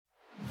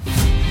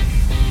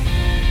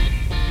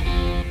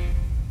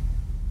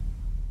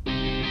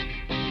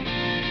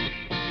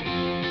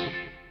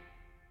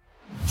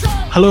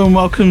Hello and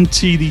welcome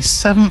to the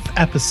 7th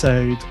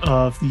episode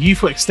of the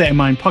YouthWork State of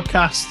Mind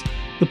podcast,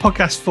 the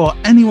podcast for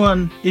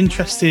anyone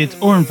interested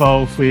or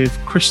involved with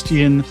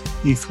Christian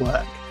youth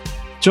work.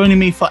 Joining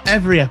me for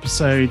every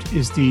episode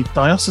is the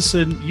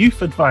Diocesan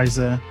Youth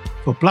Advisor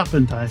for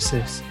Blackburn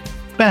Diocese,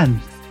 Ben.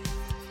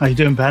 How you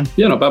doing, Ben?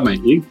 Yeah, not bad,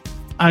 mate. You?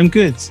 I'm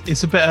good.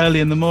 It's a bit early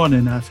in the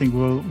morning. I think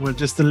we're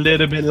just a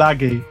little bit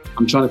laggy.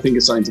 I'm trying to think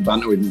of something to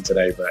banter with you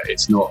today, but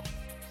it's not.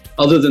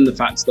 Other than the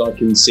fact that I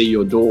can see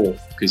your door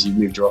because you've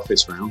moved your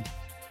office round,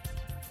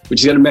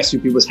 which is going to mess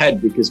with people's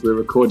head because we're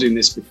recording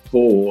this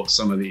before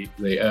some of the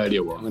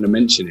earlier one. I'm going to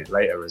mention it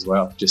later as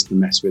well, just to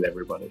mess with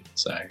everybody.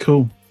 So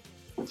cool.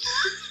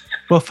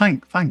 Well,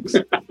 thanks.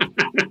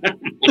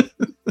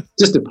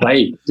 just to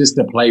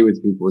play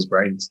with people's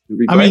brains.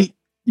 I mean,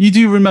 you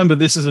do remember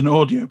this is an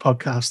audio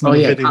podcast, not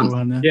a video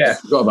one. Yeah,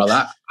 forgot about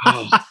that.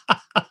 Oh.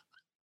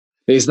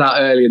 It's that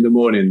early in the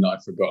morning that I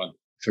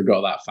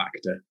forgot that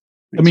factor.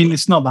 I mean,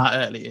 it's not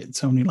that early.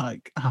 It's only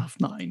like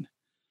 9:30.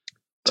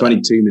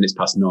 22 minutes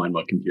past 9,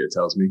 my computer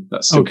tells me.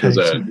 That still feels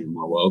early in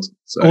my world.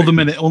 So all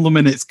the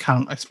minutes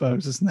count, I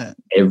suppose, isn't it?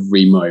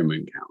 Every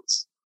moment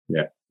counts.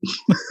 Yeah.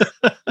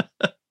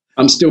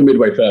 I'm still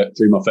midway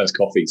through my first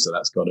coffee, so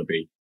that's got to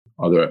be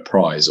either a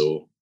prize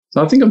or...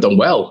 So I think I've done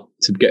well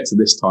to get to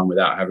this time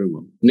without having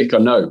one. Nick, I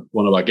know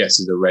one of our guests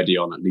is already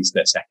on at least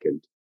their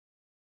second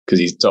because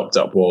he's topped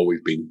up while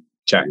we've been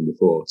chatting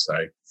before. So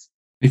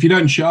if you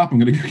don't shut up, I'm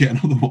going to go get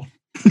another one.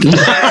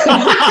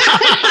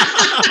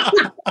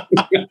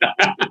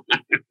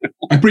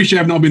 I appreciate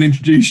I've not been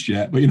introduced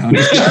yet, but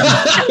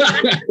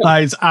that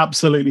is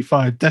absolutely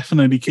fine.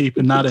 Definitely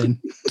keeping that in.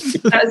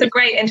 That was a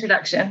great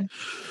introduction.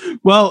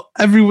 Well,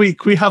 every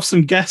week we have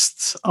some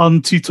guests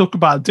on to talk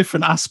about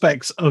different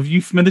aspects of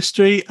youth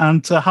ministry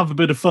and to have a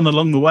bit of fun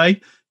along the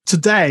way.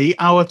 Today,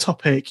 our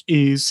topic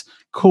is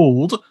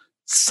called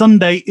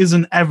Sunday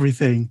Isn't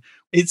Everything.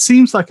 It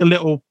seems like a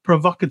little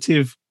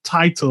provocative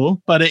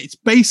title, but it's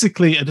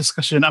basically a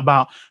discussion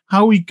about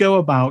how we go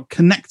about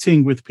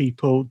connecting with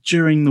people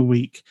during the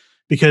week,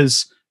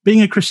 because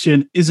being a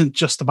Christian isn't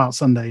just about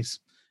Sundays.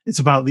 It's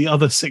about the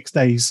other 6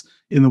 days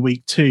in the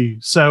week too.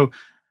 So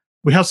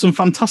we have some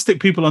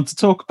fantastic people on to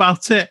talk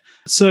about it.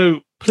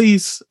 So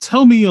please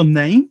tell me your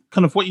name,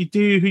 kind of what you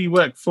do, who you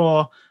work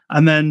for,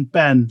 and then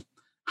Ben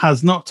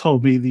has not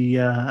told me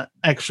the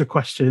extra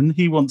question.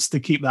 He wants to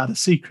keep that a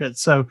secret.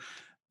 So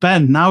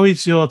Ben, now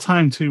is your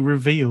time to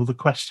reveal the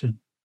question.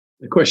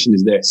 The question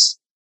is this: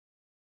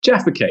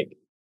 Jaffa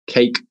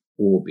cake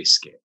or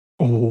biscuit?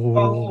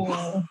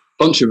 Oh.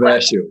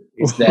 Controversial.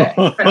 It's there.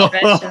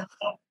 Controversial.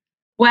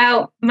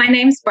 Well, my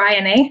name's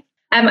Bryony.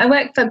 I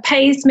work for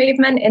Pays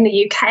Movement in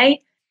the UK.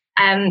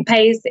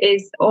 Pays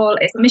it's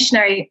a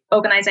missionary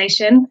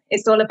organisation.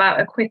 It's all about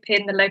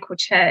equipping the local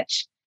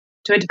church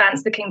to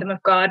advance the kingdom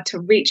of God,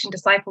 to reach and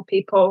disciple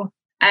people.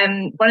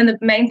 One of the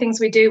main things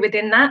we do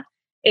within that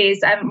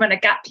is run a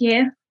gap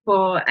year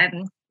for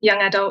young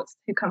adults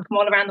who come from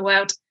all around the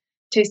world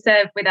to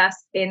serve with us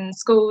in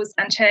schools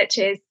and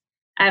churches,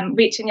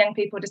 reaching young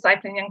people,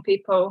 discipling young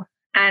people.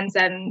 And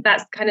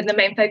that's kind of the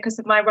main focus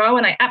of my role.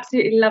 And I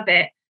absolutely love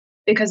it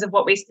because of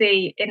what we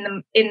see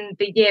in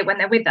the year when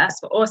they're with us,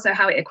 but also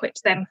how it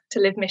equips them to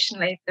live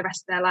missionally for the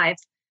rest of their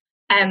lives.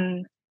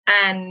 And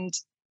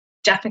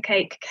Jaffa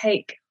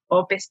cake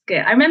or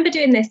biscuit. I remember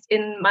doing this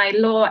in my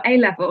law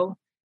A-level.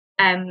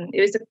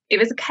 It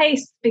was a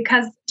case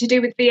because to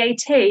do with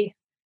VAT,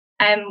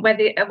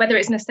 whether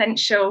it's an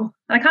essential.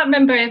 I can't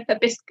remember if I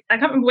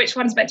can't remember which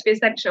one's meant to be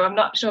essential. I'm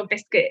not sure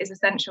biscuit is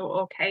essential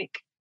or cake.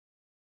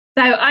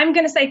 So I'm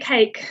going to say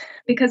cake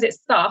because it's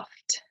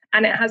soft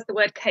and it has the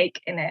word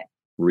cake in it.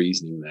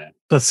 Reasoning there.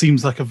 That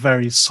seems like a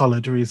very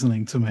solid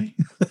reasoning to me.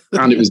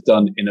 And it was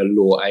done in a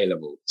law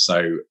A-level.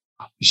 So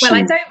well,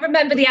 I don't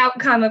remember the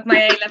outcome of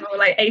my A-level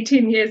like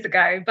 18 years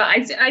ago, but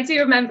I do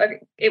remember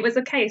it was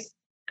a case.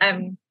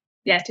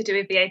 To do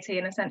with VAT,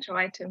 an essential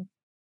item.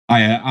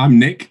 I'm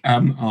Nick.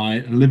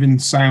 I live in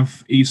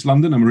South East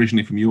London. I'm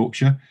originally from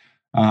Yorkshire.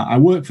 I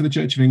work for the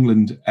Church of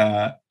England.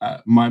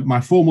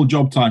 My formal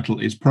job title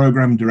is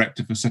Programme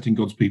Director for Setting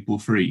God's People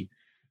Free,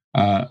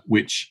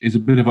 which is a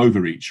bit of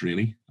overreach,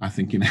 really, I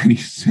think, in any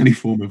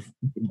form of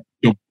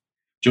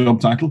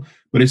job title.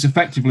 But it's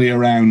effectively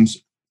around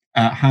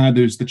how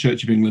does the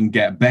Church of England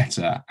get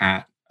better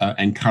at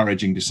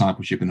encouraging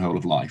discipleship in the whole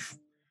of life.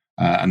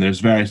 And there's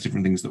various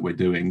different things that we're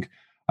doing.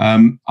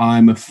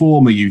 I'm a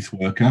former youth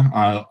worker.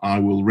 I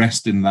will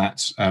rest in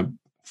that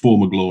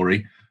former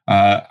glory.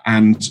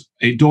 And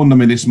it dawned on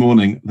me this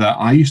morning that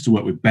I used to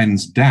work with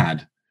Ben's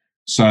dad.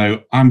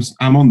 So I'm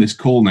on this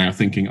call now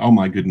thinking, oh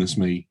my goodness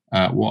me,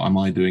 what am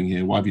I doing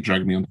here? Why have you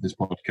dragged me onto this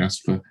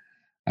podcast for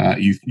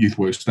youth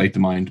work state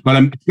of mind?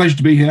 But it's a pleasure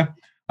to be here.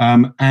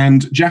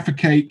 And Jaffa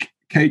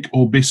cake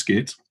or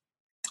biscuit,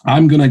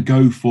 I'm going to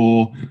go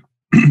for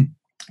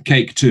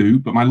cake too,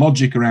 but my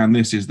logic around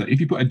this is that if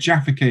you put a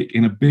Jaffa cake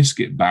in a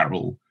biscuit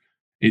barrel,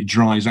 it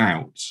dries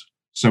out,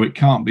 so it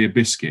can't be a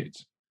biscuit.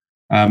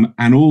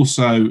 And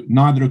also,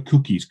 neither are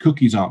cookies.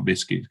 Cookies aren't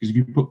biscuits, because if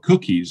you put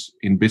cookies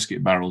in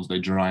biscuit barrels, they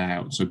dry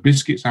out. So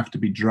biscuits have to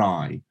be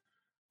dry.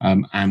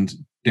 and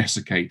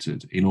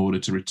desiccated in order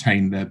to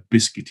retain their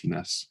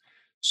biscuitiness.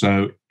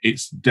 So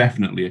it's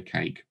definitely a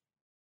cake.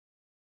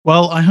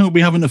 Well, I hope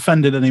we haven't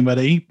offended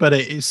anybody, but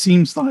it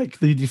seems like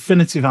the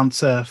definitive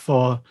answer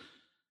for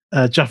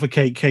Jaffa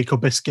cake or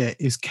biscuit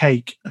is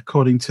cake,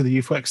 according to the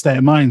YouthWork State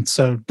of Mind.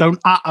 So don't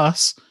at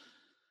us,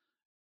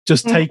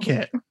 just take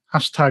it.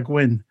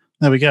 #win.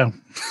 There we go.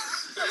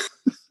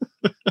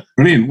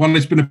 Brilliant. Well,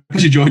 it's been a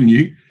pleasure joining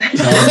you.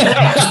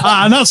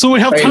 And that's all we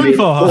have time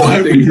for. I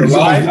hope you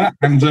resolve that.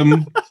 And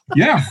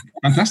yeah,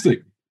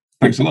 fantastic.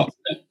 Thanks a lot.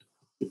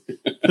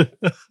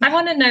 I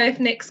want to know if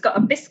Nick's got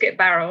a biscuit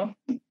barrel.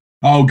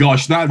 Oh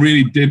gosh, that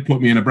really did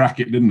put me in a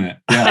bracket, didn't it?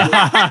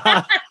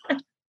 Yeah.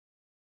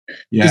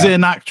 Yeah. Is it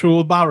an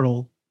actual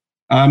barrel?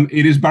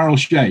 It is barrel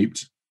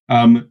shaped.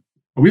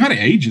 We've had it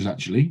ages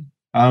actually.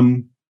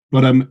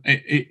 But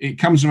it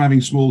comes from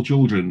having small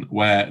children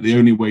where the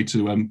only way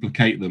to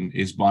placate them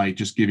is by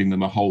just giving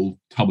them a whole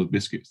tub of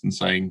biscuits and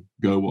saying,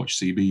 go watch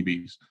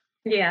CBeebies.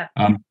 Yeah.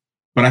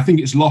 But I think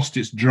it's lost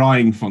its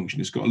drying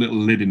function. It's got a little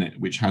lid in it,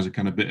 which has a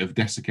kind of bit of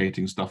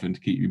desiccating stuff in to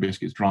keep your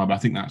biscuits dry. But I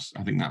think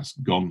that's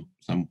gone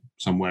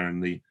somewhere in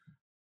the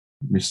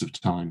mist of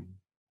time.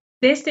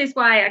 This is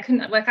why I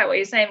couldn't work out what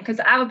you're saying, because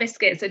our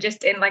biscuits are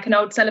just in like an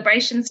old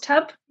celebrations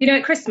tub,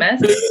 at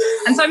Christmas.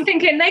 And so I'm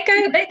thinking they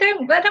don't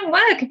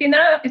work if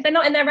they're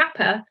not in their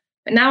wrapper.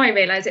 But now I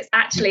realise it's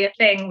actually a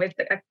thing with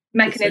a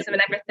mechanism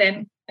and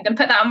everything. I'm going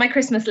to put that on my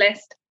Christmas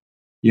list.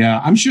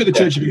 Yeah, I'm sure the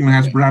Church of England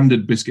has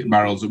branded biscuit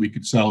barrels that we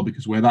could sell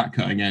because we're that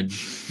cutting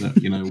edge that,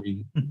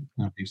 we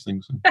have these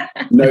things.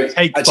 No,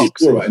 actually,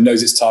 it's all right. It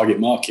knows its target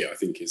market, I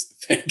think, is the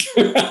thing.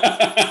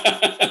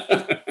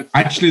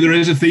 Actually, there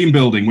is a theme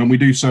building. When we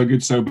do So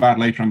Good, So Bad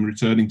later, I'm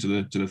returning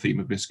to the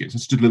theme of biscuits.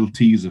 It's just a little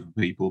teaser for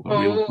people, but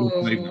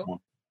we'll save that one.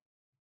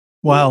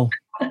 Well,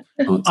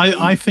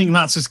 I think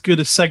that's as good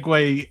a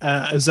segue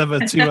as ever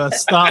to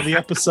start the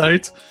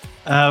episode.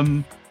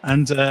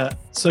 And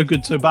So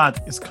Good, So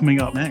Bad is coming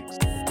up next.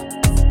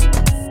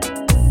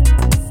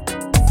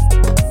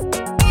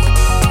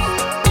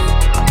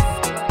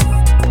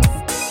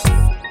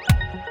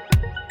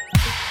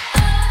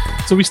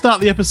 So we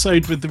start the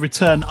episode with the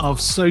return of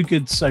So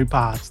Good, So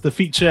Bad, the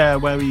feature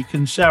where we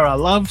can share our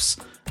loves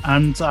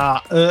and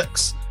our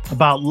irks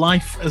about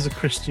life as a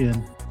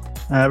Christian.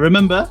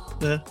 Remember,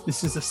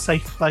 this is a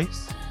safe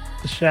place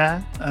to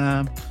share,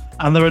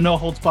 and there are no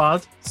holds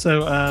barred.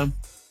 So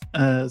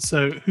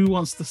who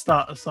wants to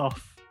start us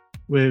off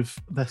with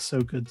their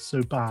So Good,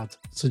 So Bad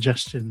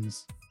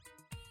suggestions?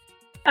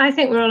 I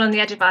think we're all on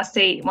the edge of our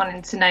seat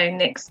wanting to know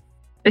Nick's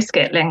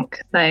biscuit link.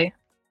 So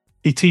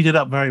he teed it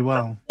up very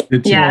well.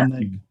 Yeah.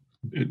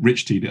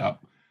 Rich teed it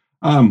up.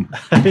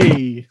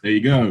 Hey. There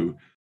you go.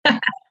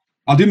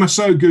 I'll do my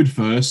So Good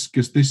first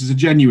because this is a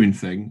genuine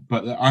thing.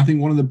 But I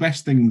think one of the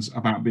best things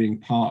about being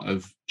part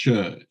of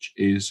church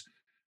is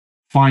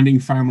finding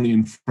family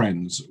and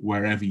friends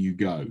wherever you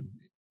go.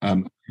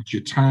 Across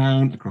your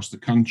town, across the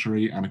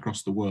country, and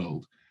across the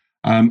world.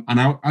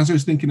 As I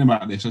was thinking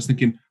about this, I was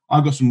thinking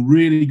I've got some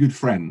really good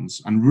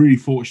friends and really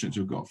fortunate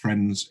to have got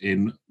friends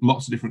in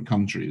lots of different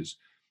countries.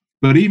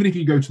 But even if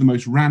you go to the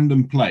most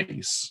random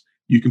place,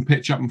 you can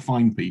pitch up and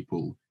find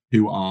people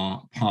who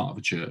are part of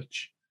a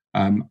church.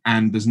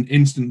 And there's an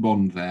instant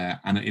bond there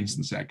and an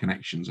instant set of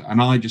connections.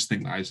 And I just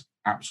think that is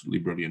absolutely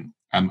brilliant.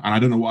 And I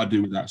don't know what I'd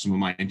do without some of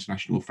my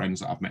international friends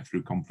that I've met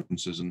through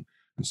conferences and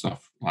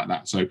stuff like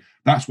that. So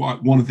that's one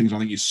of the things I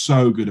think is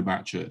so good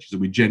about church, is that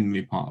we're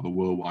genuinely part of a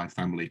worldwide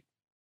family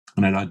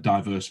and a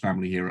diverse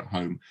family here at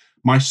home.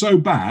 My So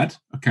Bad,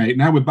 okay,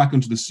 now we're back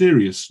onto the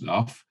serious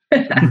stuff.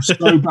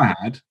 So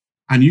bad,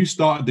 and you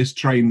started this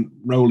train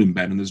rolling,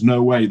 Ben, and there's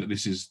no way that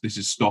this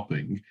is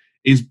stopping,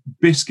 is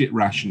biscuit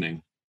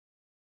rationing.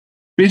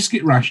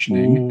 Biscuit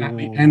rationing at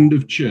the end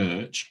of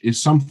church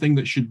is something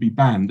that should be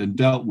banned and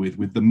dealt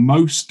with the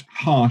most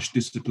harsh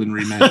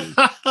disciplinary measures.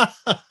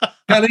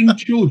 Telling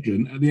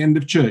children at the end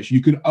of church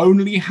you can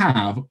only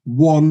have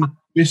one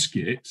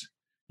biscuit,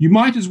 you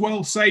might as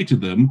well say to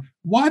them,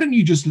 why don't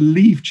you just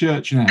leave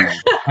church now?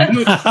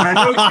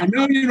 I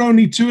know you're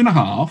only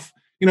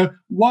 2.5.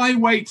 Why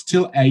wait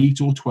till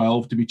 8 or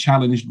 12 to be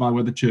challenged by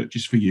whether church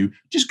is for you?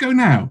 Just go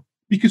now,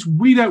 because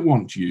we don't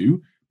want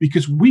you,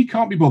 because we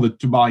can't be bothered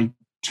to buy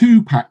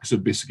 2 packs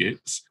of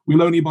biscuits.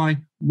 We'll only buy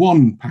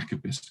 1 pack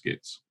of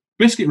biscuits.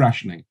 Biscuit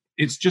rationing.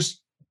 It's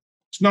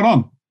not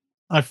on.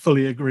 I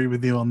fully agree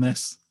with you on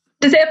this.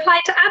 Does it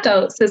apply to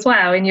adults as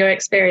well, in your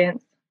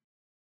experience?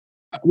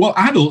 Well,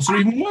 adults are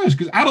even worse,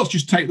 because adults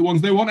just take the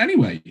ones they want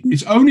anyway.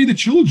 It's only the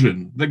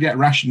children that get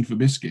rationed for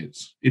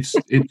biscuits. It's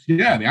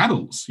the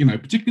adults,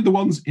 particularly the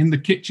ones in the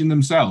kitchen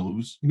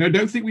themselves.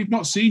 Don't think we've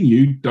not seen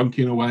you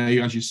dunking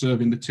away as you're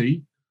serving the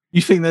tea.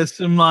 You think there's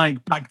some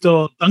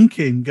backdoor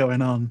dunking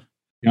going on?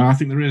 Yeah, I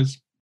think there is.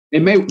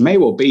 It may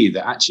well be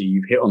that actually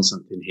you've hit on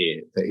something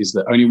here, that is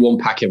that only 1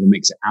 pack ever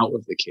makes it out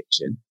of the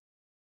kitchen.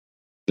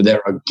 But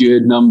there are a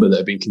good number that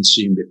have been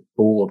consumed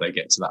before they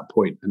get to that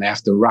point, and they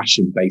have to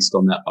ration based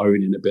on their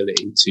own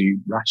inability to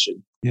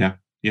ration. Yeah.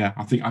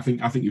 I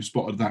think you've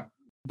spotted that.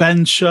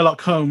 Ben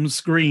Sherlock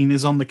Holmes Green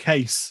is on the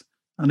case,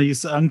 and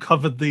he's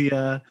uncovered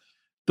the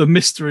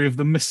mystery of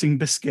the missing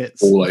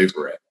biscuits. All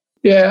over it.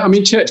 Yeah, I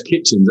mean, church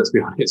kitchens, let's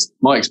be honest.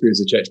 My experience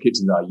of church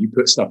kitchens are you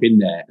put stuff in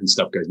there and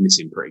stuff goes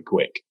missing pretty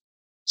quick.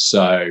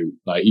 So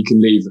like you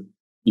can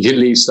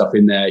leave stuff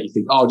in there. You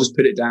think, oh, I'll just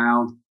put it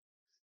down.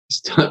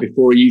 Start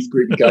before a youth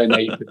group, you go in there,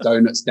 you put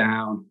donuts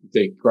down. You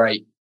think,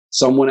 great.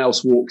 Someone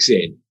else walks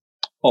in,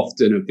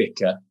 often a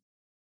vicar,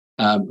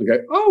 and go,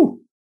 oh,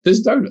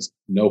 there's donuts.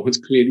 No one's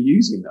clearly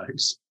using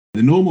those.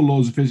 The normal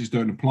laws of physics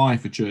don't apply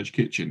for church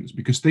kitchens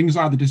because things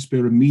either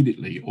disappear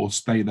immediately or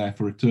stay there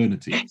for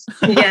eternity.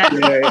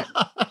 Yeah.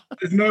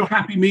 There's no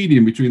happy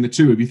medium between the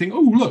two. If you think, oh,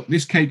 look,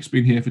 this cake's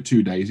been here for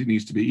 2 days, it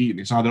needs to be eaten.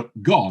 It's either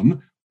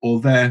gone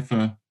or there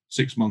for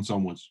 6 months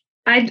onwards.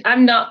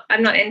 I'm not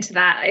into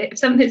that. If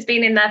something's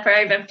been in there for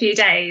over a few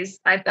days,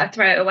 I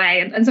throw it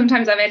away. And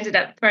sometimes I've ended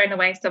up throwing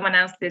away someone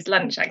else's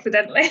lunch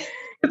accidentally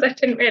because I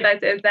didn't realise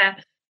it was there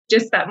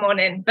just that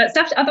morning. But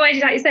stuff,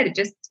 otherwise, like you said, it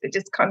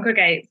just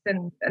congregates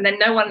and then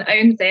no one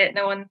owns it.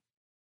 No one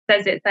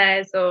says it's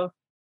theirs. Or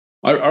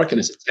I reckon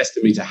it's a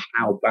testimony to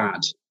how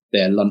bad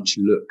their lunch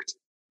looked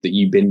that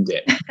you binned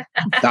it.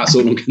 That's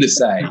all I'm going to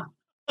say.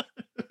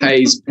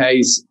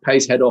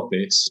 Pays head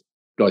office.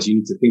 Guys, you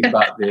need to think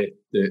about the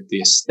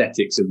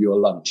aesthetics of your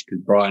lunch because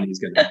Brian is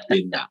going to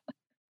bin that.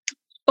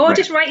 Or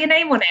just write your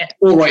name on it.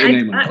 Or write your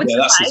name on it. Yeah,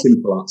 that's a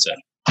simple answer.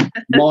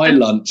 My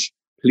lunch,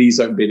 please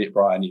don't bin it,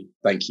 Brian.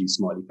 Thank you,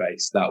 smiley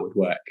face. That would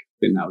work. I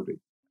think that would be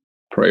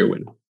probably a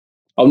winner.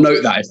 I'll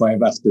note that if I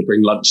ever have to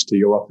bring lunch to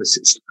your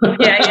offices.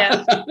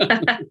 Yeah.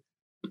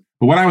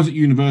 But when I was at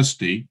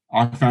university,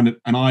 I found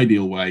an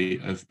ideal way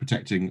of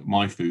protecting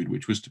my food,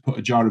 which was to put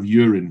a jar of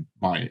urine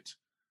by it.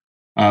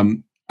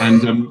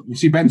 You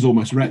see, Ben's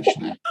almost wretched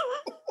there.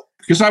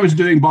 Because I was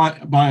doing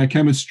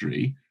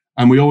biochemistry,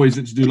 and we always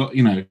had to do,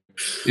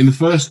 in the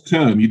first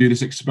term, you do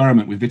this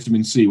experiment with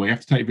vitamin C, where you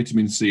have to take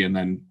vitamin C and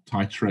then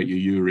titrate your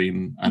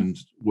urine and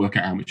work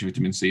out how much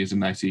vitamin C is in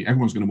there. See,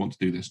 everyone's going to want to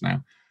do this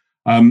now.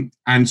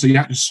 And so you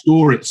have to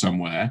store it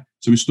somewhere.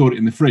 So we stored it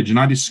in the fridge. And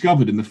I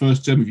discovered in the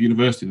first term of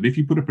university that if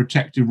you put a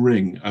protective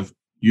ring of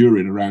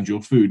urine around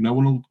your food, no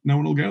one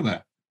will go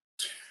there.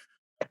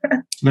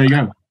 So there you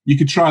go. You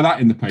could try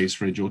that in the Pays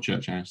fridge or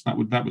church house. That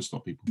would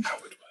stop people.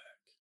 That would work.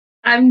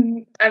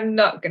 I'm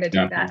not going to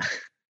do that.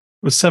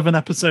 We're 7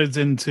 episodes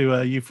into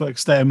a Youth Work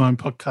State of Mind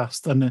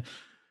podcast, and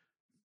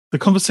the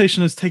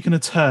conversation has taken a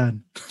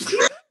turn.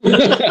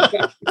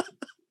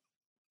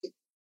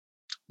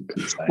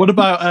 What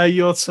about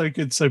You're So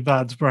Good, So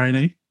Bad,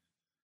 Bryony?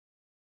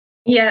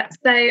 Yeah,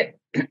 so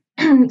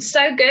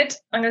good.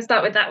 I'm going to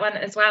start with that one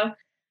as well.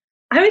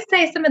 I would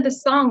say some of the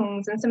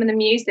songs and some of the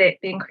music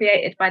being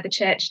created by the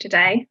church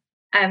today.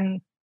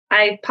 Part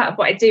of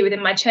what I do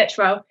within my church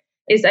role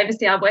is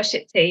oversee our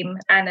worship team,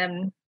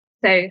 and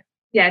try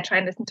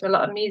and listen to a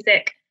lot of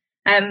music.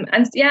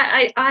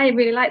 I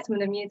really like some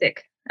of the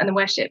music and the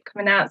worship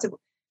coming out. So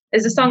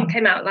there's a song that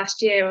came out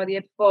last year or the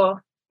year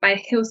before by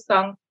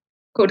Hillsong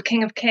called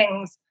King of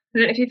Kings. I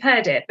don't know if you've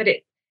heard it, but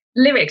it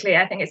lyrically,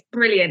 I think it's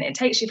brilliant. It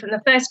takes you from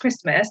the first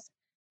Christmas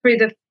through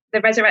the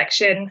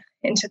resurrection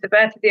into the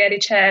birth of the early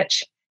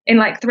church in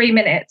like 3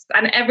 minutes.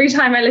 And every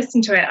time I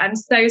listen to it, I'm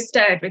so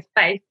stirred with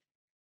faith.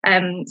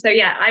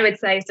 I would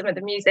say some of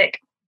the music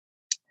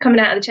coming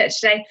out of the church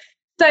today.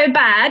 So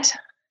bad,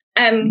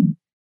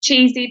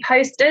 cheesy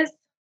posters,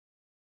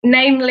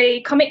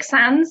 namely Comic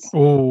Sans.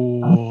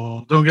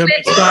 Oh, don't get me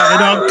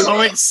started on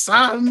Comic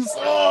Sans.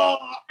 Oh.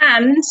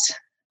 And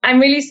I'm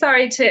really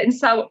sorry to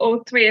insult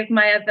all 3 of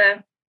my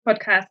other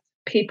podcast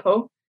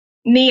people.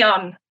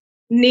 Neon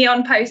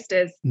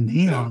posters.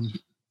 Neon.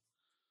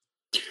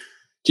 Do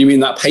you mean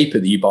that paper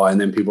that you buy and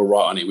then people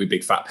write on it with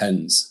big fat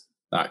pens?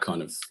 That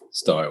kind of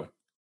style?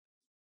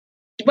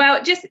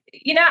 Well, just,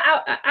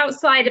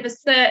 outside of a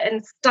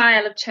certain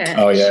style of church.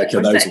 Oh, yeah,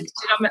 okay, those ones.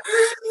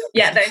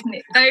 Yeah,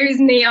 those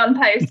neon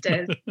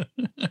posters.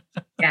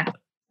 Yeah,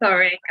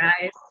 sorry,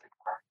 guys.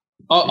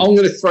 I'm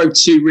going to throw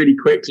 2 really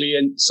quickly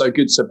in. So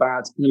good, so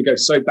bad. I'm going to go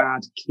so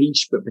bad,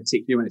 quiche, but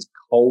particularly when it's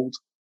cold.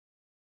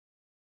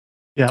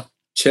 Yeah.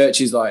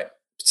 Churches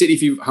particularly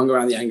if you've hung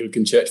around the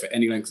Anglican Church for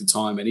any length of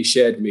time, any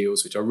shared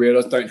meals, which I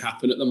realise don't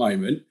happen at the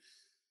moment.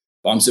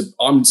 But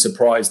I'm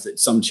surprised that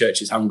some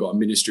churches haven't got a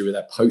ministry where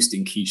they're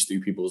posting quiche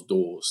through people's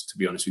doors, to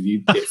be honest with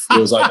you. It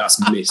feels like that's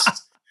missed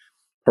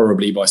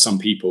probably by some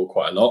people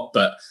quite a lot.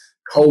 But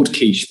cold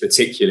quiche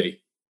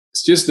particularly, it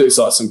just looks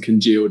like some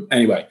congealed...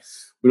 Anyway,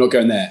 we're not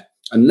going there.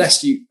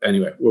 Unless you...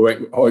 Anyway, I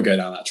won't go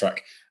down that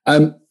track.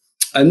 And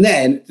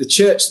then the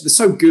church, they're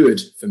so good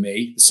for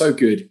me. They're so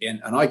good.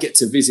 And I get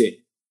to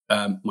visit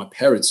my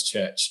parents'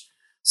 church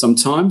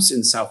sometimes in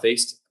the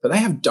southeast, but they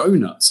have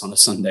donuts on a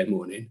Sunday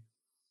morning.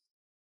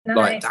 Nice.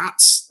 Like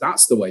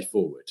that's the way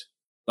forward.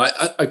 Like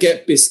I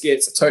get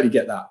biscuits, I totally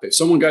get that. But if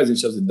someone goes and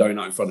shoves a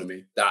donut in front of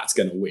me, that's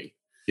going to win.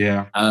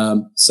 Yeah.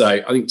 So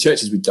I think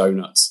churches with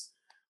donuts.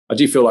 I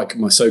do feel like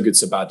my So Good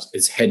So Bad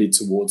is headed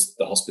towards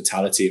the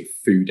hospitality and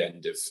food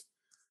end of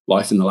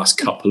life in the last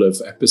couple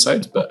of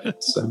episodes, but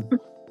it's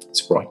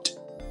right.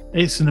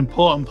 It's an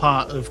important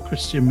part of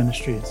Christian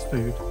ministry. It's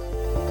food.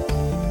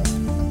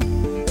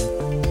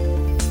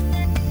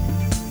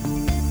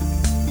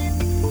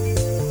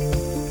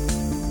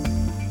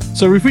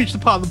 So we've reached the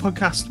part of the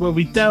podcast where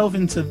we delve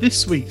into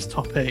this week's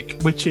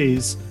topic, which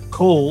is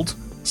called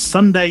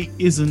Sunday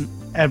Isn't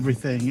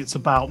Everything. It's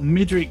about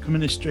midweek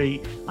ministry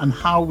and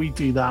how we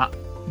do that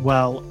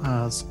well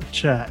as a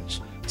church.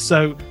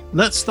 So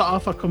let's start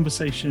off our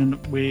conversation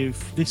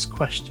with this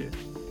question.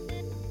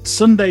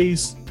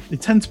 Sundays, they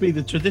tend to be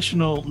the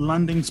traditional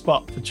landing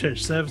spot for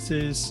church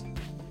services,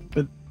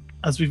 but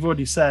as we've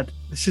already said,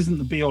 this isn't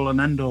the be-all and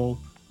end-all.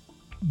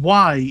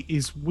 Why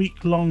is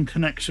week-long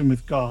connection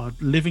with God,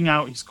 living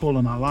out his call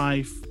on our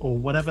life, or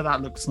whatever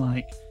that looks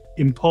like,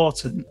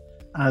 important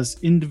as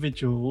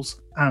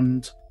individuals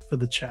and for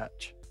the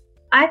church?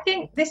 I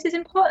think this is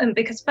important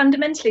because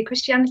fundamentally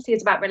Christianity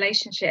is about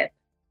relationship.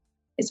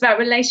 It's about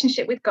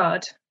relationship with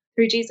God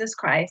through Jesus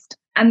Christ,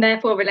 and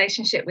therefore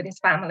relationship with his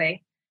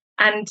family.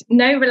 And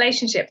no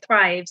relationship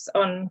thrives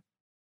on,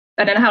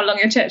 I don't know how long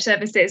your church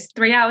service is,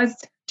 3 hours,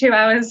 2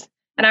 hours,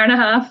 an hour and a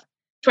half,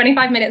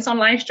 25 minutes on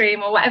live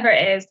stream or whatever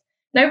it is.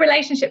 No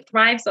relationship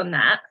thrives on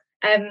that.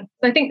 So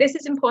I think this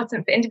is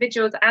important for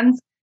individuals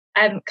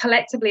and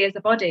collectively as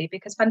a body,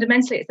 because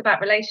fundamentally it's about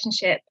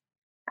relationship.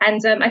 And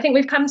I think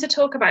we've come to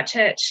talk about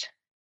church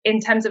in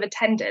terms of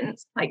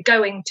attendance, like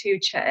going to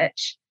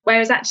church,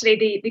 whereas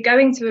actually the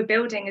going to a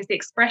building is the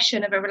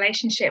expression of a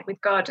relationship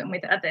with God and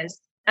with others.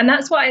 And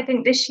that's what I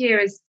think this year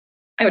is,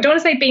 I don't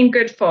want to say being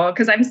good for,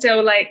 because I'm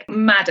still like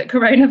mad at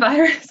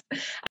coronavirus.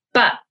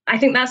 But I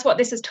think that's what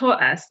this has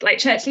taught us. Like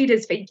church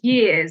leaders for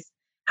years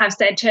have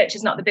said church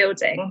is not the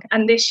building.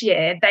 And this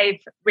year they've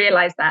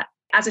realised that.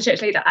 As a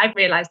church leader, I've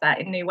realised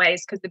that in new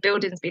ways because the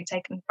building's been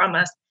taken from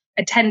us.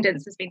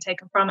 Attendance has been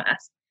taken from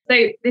us.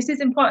 So this is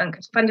important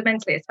because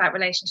fundamentally it's about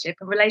relationship,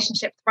 and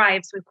relationship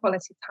thrives with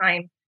quality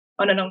time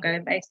on an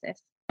ongoing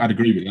basis. I'd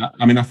agree with that.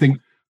 I mean, I think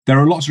there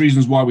are lots of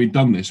reasons why we've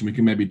done this and we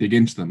can maybe dig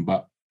into them.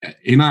 But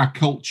in our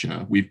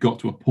culture, we've got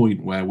to a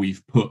point where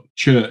we've put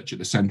church at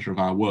the centre of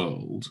our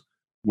world.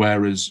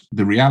 Whereas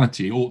the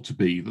reality ought to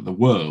be that the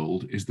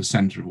world is the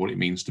centre of what it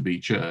means to be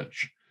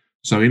church.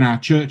 So in our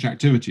church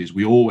activities,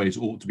 we always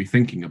ought to be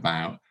thinking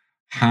about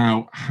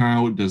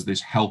how does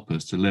this help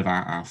us to live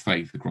out our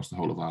faith across the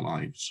whole of our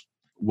lives?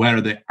 Where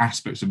are the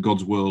aspects of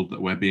God's world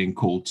that we're being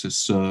called to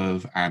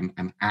serve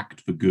and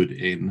act for good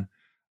in?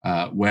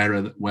 Where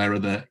are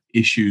the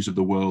issues of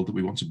the world that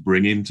we want to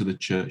bring into the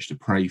church, to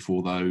pray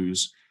for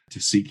those,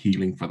 to seek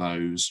healing for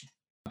those?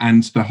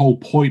 And the whole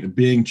point of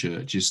being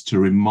church is to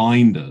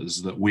remind us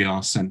that we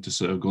are sent to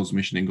serve God's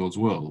mission in God's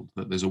world,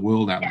 that there's a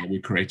world out there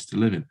we're created to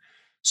live in.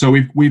 So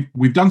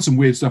we've done some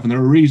weird stuff, and there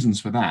are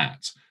reasons for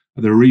that.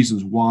 There are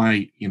reasons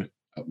why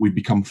we've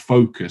become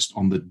focused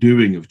on the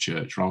doing of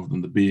church rather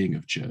than the being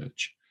of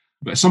church.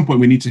 But at some point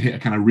we need to hit a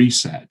kind of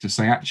reset to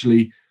say,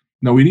 actually,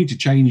 no, we need to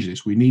change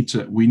this. We need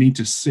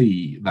to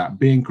see that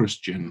being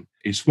Christian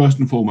is first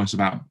and foremost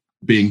about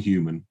being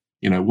human.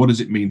 What does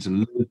it mean to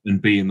live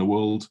and be in the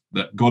world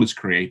that God has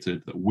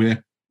created, that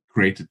we're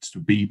created to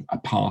be a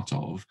part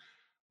of?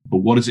 But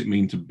what does it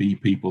mean to be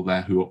people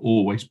there who are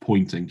always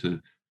pointing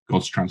to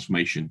God's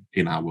transformation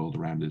in our world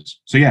around us?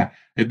 So yeah,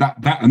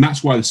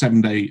 that's why the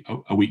 7-day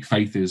a week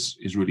faith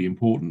is really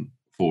important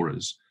for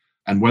us.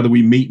 And whether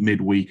we meet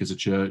midweek as a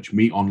church,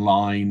 meet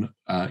online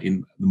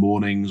in the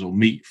mornings, or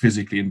meet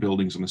physically in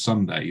buildings on the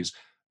Sundays,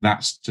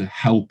 that's to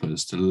help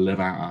us to live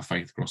out our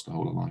faith across the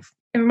whole of life.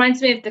 It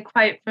reminds me of the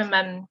quote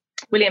from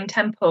William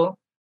Temple: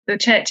 the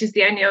church is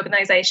the only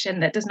organisation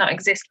that does not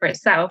exist for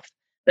itself,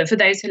 but for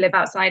those who live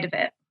outside of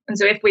it. And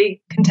so if we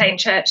contain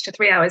church to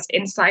 3 hours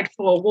inside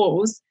 4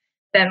 walls,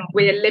 then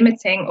we're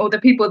limiting all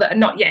the people that are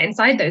not yet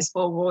inside those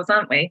 4 walls,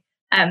 aren't we?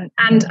 And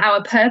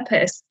our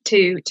purpose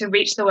to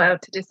reach the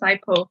world, to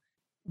disciple.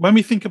 When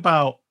we think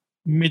about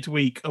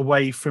midweek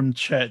away from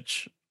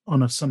church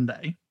on a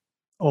Sunday,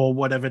 or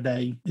whatever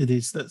day it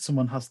is that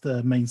someone has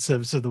the main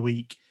service of the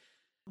week,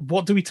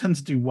 what do we tend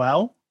to do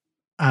well?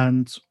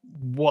 And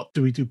what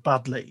do we do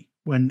badly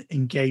when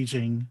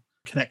engaging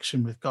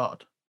connection with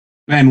God?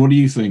 Ben, what do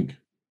you think?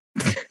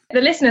 The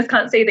listeners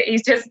can't see that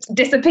he's just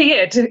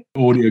disappeared.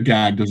 Audio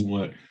gag doesn't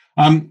work.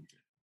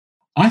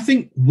 I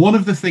think one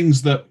of the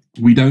things that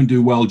we don't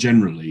do well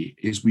generally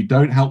is we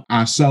don't help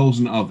ourselves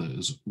and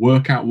others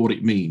work out what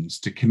it means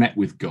to connect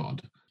with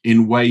God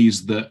in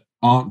ways that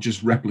aren't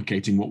just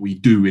replicating what we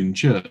do in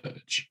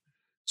church.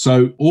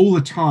 So all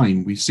the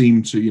time we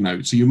seem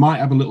to, so you might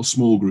have a little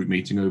small group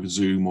meeting over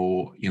Zoom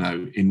or,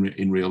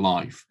 in real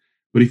life.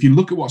 But if you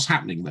look at what's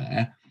happening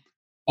there,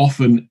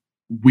 often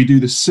we do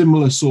the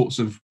similar sorts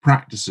of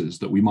practices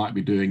that we might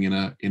be doing in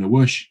a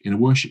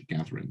worship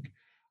gathering.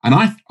 And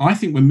I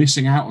think we're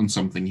missing out on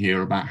something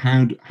here about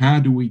how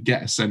do we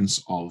get a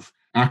sense of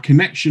our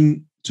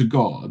connection to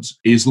God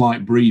is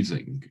like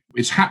breathing.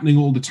 It's happening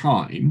all the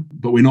time,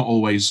 but we're not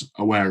always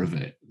aware of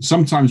it.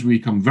 Sometimes we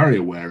become very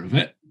aware of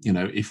it,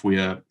 if we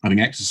are having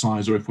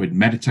exercise or if we're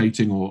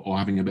meditating or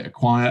having a bit of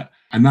quiet.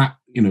 And that,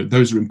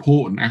 those are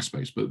important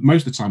aspects, but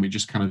most of the time it's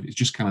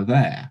just kind of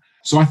there.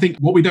 So I think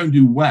what we don't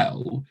do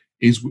well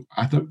is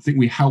I don't think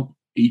we help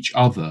each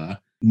other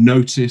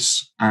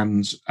notice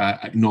and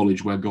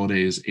acknowledge where God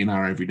is in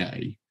our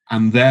everyday.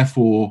 And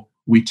therefore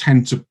we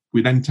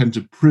then tend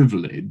to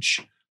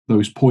privilege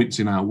those points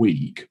in our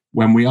week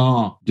when we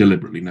are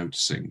deliberately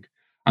noticing.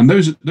 And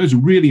those are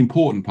really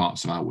important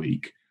parts of our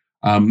week.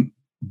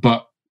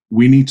 But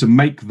we need to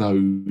make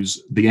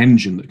those the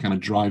engine that kind of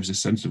drives a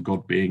sense of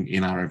God being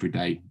in our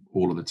everyday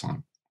all of the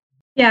time.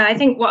 Yeah, I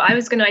think what I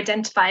was going to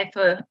identify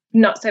for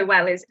not so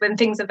well is when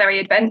things are very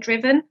event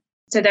driven.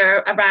 So they're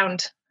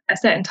around a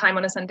certain time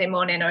on a Sunday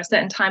morning or a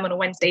certain time on a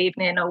Wednesday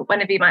evening, or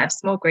whenever you might have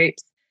small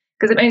groups.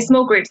 Because I mean,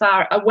 small groups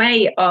are a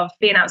way of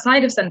being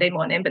outside of Sunday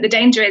morning, but the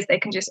danger is they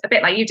can just, a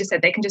bit like you just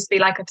said, they can just be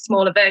like a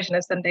smaller version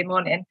of Sunday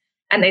morning.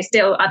 And they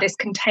still are this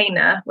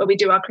container where we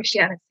do our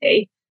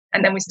Christianity.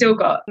 And then we still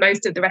got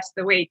most of the rest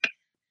of the week.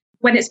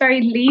 When it's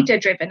very leader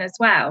driven as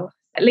well,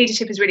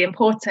 leadership is really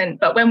important.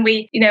 But when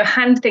we,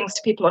 hand things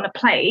to people on a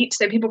plate,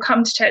 so people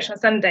come to church on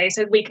Sunday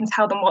so we can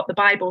tell them what the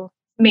Bible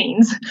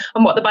means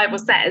and what the Bible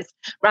says,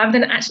 rather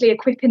than actually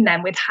equipping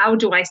them with how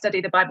do I study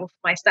the Bible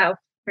for myself,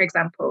 for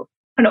example.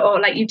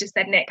 Or like you just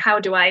said, Nick, how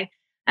do I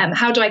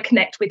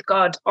connect with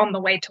God on the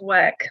way to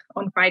work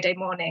on Friday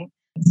morning?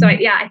 So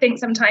yeah, I think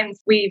sometimes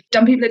we've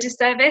done people a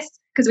disservice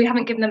because we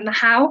haven't given them the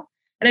how.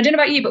 And I don't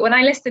know about you, but when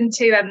I listen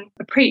to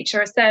a preach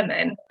or a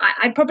sermon,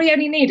 I probably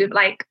only need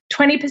like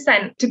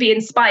 20% to be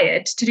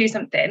inspired to do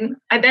something.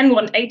 I then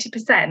want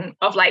 80%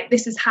 of like,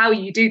 this is how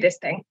you do this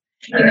thing.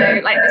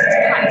 Like this is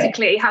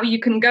practically how you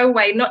can go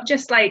away, not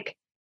just like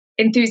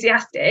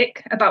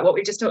enthusiastic about what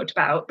we just talked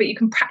about, but you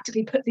can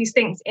practically put these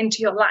things into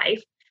your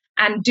life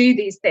and do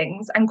these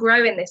things and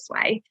grow in this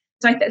way.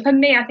 So for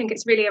me, I think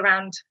it's really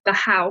around the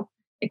how,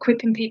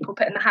 equipping people,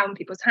 putting the how in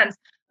people's hands.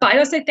 But I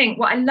also think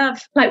what I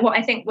love, like what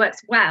I think works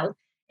well,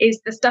 is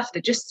the stuff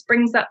that just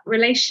springs up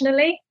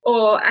relationally,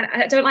 or, and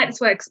I don't like this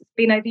word because it's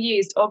been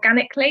overused,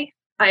 organically.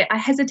 I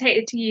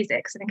hesitated to use it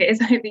because I think it is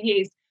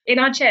overused. In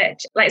our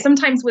church, like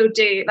sometimes we'll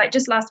do, like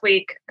just last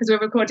week, because we're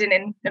recording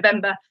in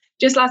November,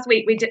 just last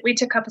week we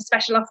took up a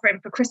special offering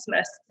for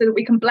Christmas so that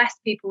we can bless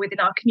people within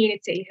our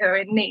community who are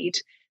in need.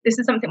 This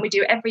is something we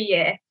do every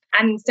year.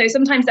 And so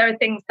sometimes there are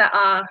things that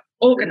are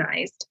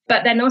organised,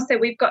 but then also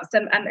we've got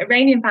some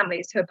Iranian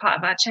families who are part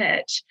of our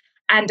church.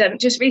 And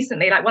just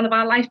recently, like one of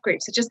our life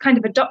groups had just kind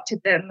of adopted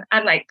them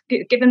and like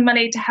given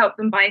money to help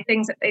them buy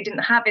things that they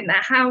didn't have in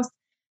their house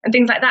and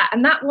things like that.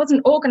 And that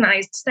wasn't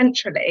organised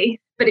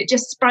centrally, but it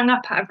just sprung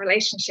up out of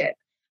relationship.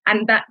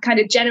 And that kind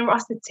of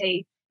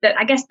generosity that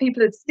I guess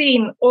people had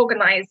seen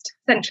organised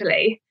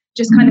centrally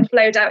just kind of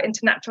flowed out into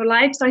natural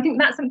life. So I think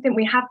that's something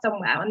we have done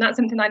well. And that's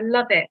something I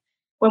love it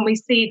when we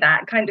see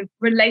that kind of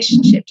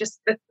relationship,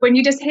 just when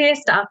you just hear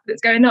stuff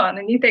that's going on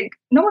and you think,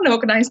 no one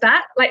organised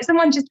that. Like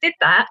someone just did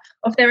that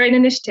of their own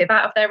initiative,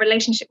 out of their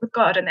relationship with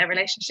God and their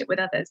relationship with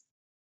others.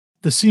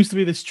 There seems to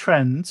be this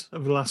trend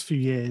over the last few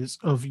years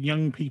of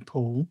young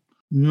people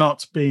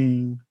not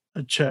being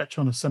at church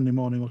on a Sunday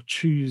morning or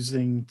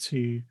choosing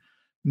to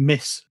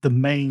miss the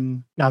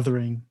main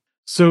gathering.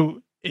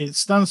 So it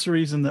stands to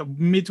reason that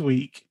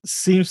midweek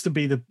seems to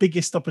be the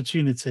biggest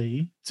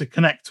opportunity to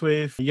connect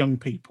with young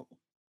people.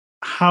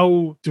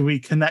 How do we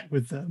connect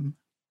with them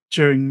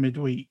during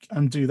midweek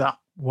and do that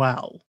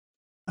well?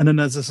 And then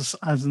as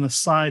an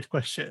aside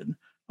question,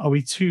 are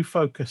we too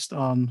focused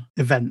on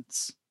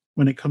events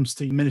when it comes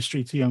to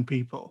ministry to young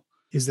people?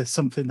 Is there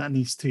something that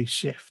needs to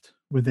shift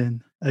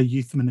within a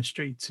youth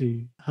ministry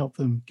to help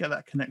them get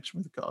that connection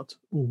with God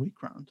all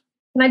week round?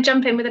 Can I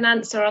jump in with an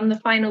answer on the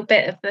final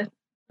bit of the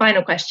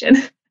final question?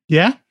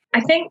 Yeah.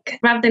 I think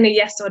rather than a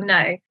yes or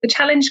no, the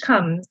challenge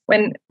comes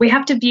when we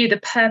have to view the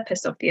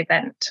purpose of the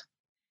event.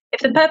 If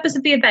the purpose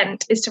of the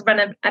event is to run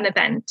an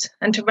event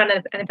and to run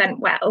an event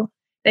well,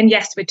 then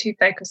yes, we're too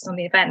focused on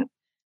the event.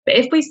 But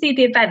if we see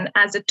the event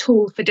as a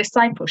tool for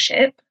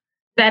discipleship,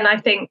 then I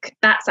think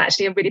that's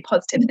actually a really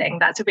positive thing.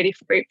 That's a really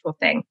fruitful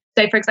thing.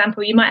 So, for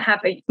example, you might have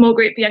a small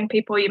group of young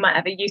people, you might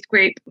have a youth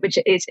group, which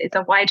is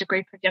a wider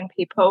group of young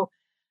people.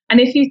 And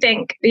if you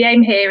think the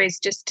aim here is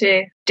just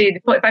to do the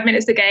 45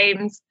 minutes of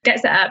games, get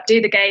set up, do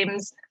the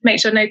games,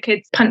 make sure no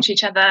kids punch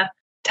each other,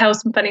 tell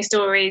some funny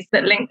stories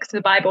that link to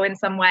the Bible in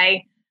some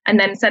way, and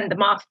then send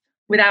them off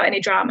without any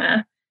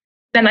drama,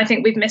 then I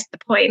think we've missed the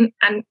point.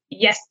 And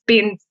yes,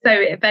 being so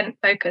event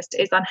focused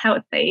is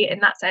unhealthy in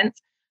that sense.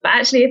 But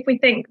actually, if we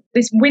think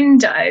this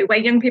window where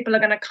young people are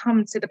going to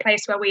come to the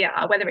place where we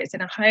are, whether it's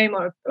in a home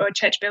or a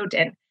church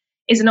building,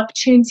 is an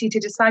opportunity to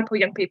disciple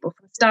young people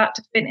from start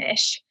to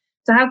finish.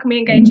 So how can we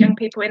engage young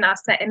people in our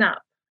setting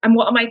up? And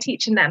what am I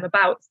teaching them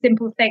about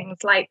simple things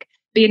like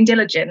being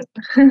diligent,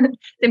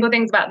 simple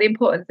things about the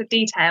importance of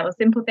detail,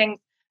 simple things,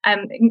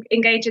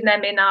 engaging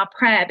them in our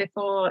prayer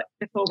before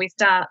we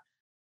start,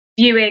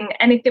 viewing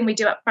anything we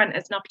do up front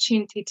as an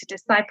opportunity to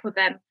disciple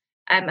them.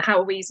 How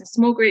are we using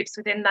small groups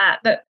within that?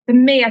 But for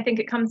me, I think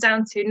it comes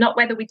down to not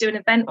whether we do an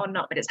event or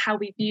not, but it's how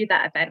we view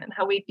that event and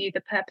how we view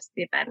the purpose of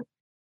the event.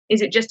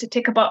 Is it just to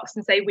tick a box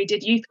and say we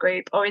did youth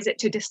group, or is it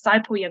to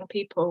disciple young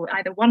people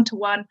either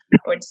one-to-one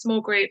or in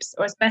small groups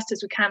or as best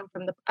as we can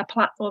from a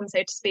platform, so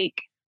to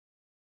speak?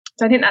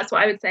 So I think that's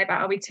what I would say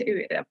about are we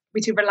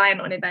too reliant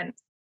on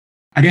events?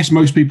 I guess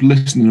most people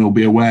listening will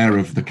be aware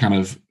of the kind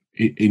of,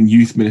 in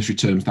youth ministry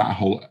terms, that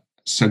whole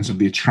sense of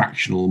the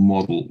attractional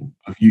model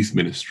of youth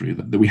ministry,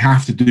 that we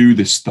have to do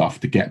this stuff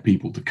to get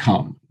people to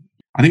come.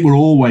 I think we're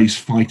always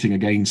fighting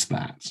against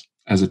that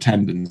as a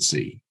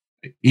tendency.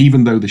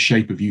 Even though the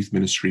shape of youth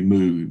ministry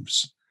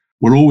moves,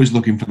 we're always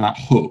looking for that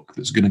hook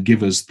that's going to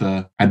give us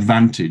the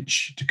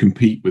advantage to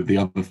compete with the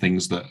other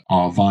things that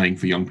are vying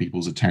for young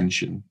people's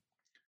attention.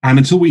 And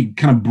until we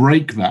kind of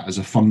break that as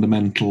a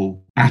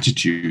fundamental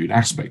attitude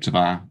aspect of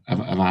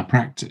our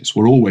practice,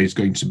 we're always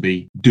going to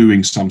be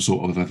doing some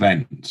sort of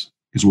event,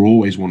 because we're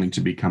always wanting to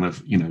be kind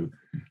of,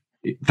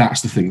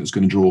 that's the thing that's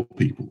going to draw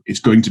people. It's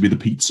going to be the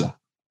pizza,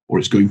 or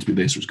it's going to be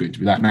this, or it's going to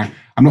be that. Now,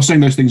 I'm not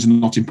saying those things are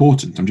not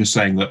important. I'm just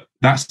saying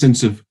that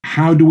sense of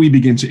how do we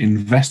begin to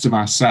invest of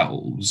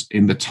ourselves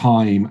in the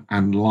time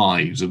and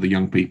lives of the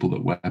young people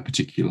that we're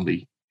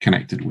particularly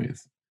connected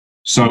with.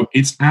 So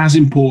it's as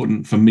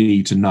important for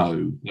me to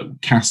know that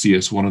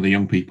Cassius, one of the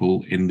young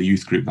people in the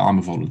youth group that I'm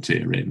a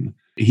volunteer in,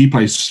 he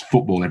plays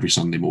football every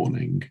Sunday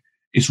morning.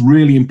 It's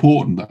really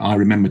important that I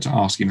remember to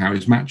ask him how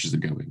his matches are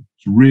going.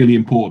 It's really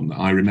important that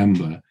I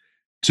remember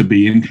to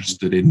be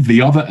interested in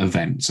the other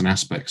events and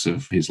aspects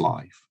of his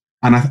life.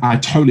 And I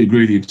totally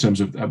agree with you in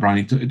terms of,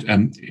 Brian,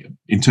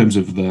 in terms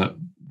of the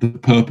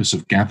purpose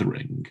of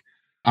gathering.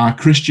 Our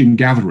Christian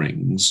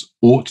gatherings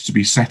ought to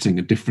be setting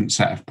a different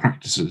set of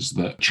practices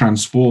that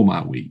transform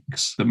our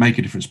weeks, that make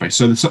a different space.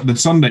 So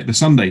the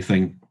Sunday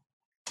thing,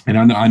 and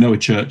I know a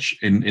church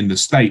in the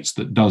States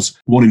that does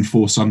 1 in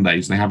 4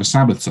 Sundays, they have a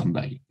Sabbath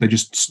Sunday. They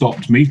just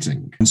stopped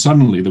meeting. And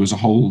suddenly there was a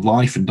whole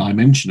life and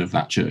dimension of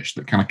that church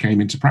that kind of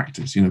came into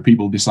practice.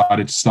 People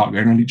decided to start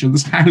going around each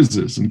other's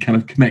houses and kind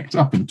of connect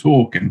up and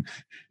talk. And,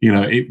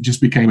 it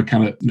just became a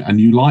kind of a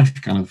new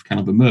life kind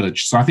of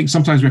emerged. So I think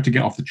sometimes we have to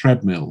get off the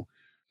treadmill.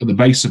 At the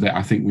base of it,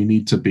 I think we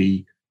need to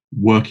be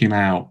working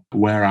out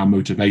where our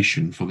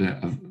motivation for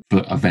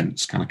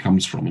events kind of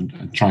comes from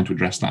and trying to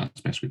address that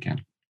as best we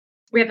can.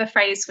 We have a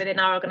phrase within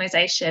our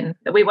organisation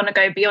that we want to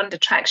go beyond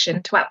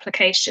attraction to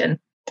application.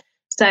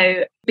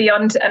 So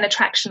beyond an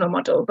attractional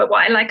model. But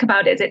what I like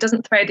about it is it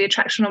doesn't throw the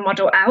attractional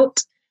model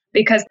out,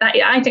 because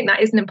I think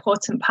that is an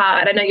important part.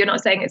 And I know you're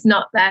not saying it's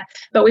not there,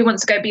 but we want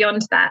to go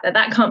beyond that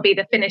can't be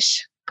the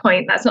finish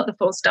point. That's not the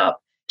full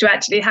stop. To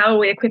actually, how are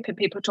we equipping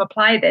people to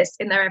apply this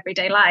in their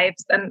everyday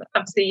lives? And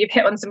obviously you've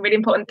hit on some really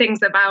important things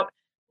about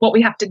what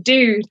we have to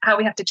do, how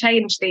we have to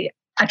change the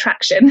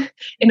attraction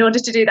in order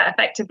to do that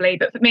effectively.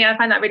 But for me, I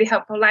find that really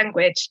helpful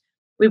language.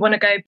 We want to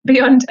go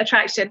beyond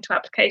attraction to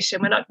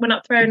application. We're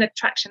not throwing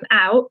attraction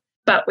out,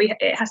 but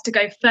it has to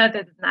go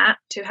further than that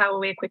to how are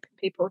we equipping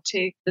people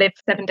to live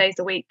 7 days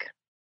a week.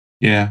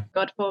 Yeah.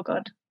 God for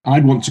God.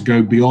 I'd want to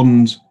go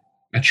beyond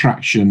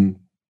attraction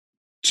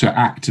to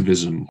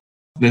activism.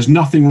 There's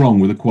nothing wrong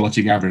with a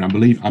quality gathering.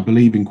 I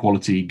believe in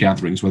quality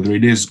gatherings, whether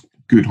it is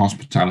good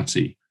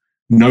hospitality,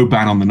 no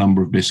ban on the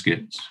number of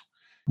biscuits.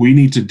 We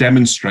need to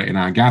demonstrate in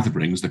our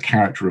gatherings the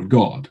character of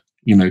God,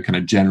 kind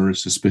of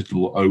generous,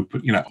 hospitable,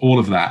 open, all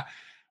of that.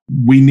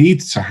 We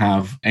need to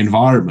have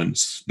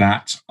environments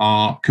that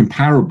are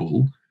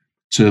comparable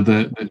to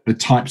the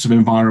types of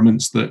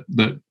environments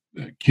that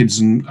kids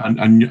and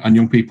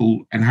young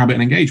people inhabit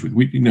and engage with.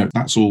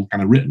 That's all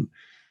kind of written.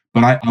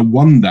 But I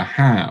wonder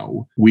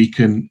how we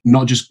can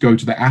not just go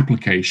to the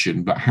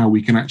application, but how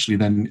we can actually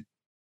then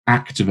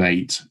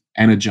activate,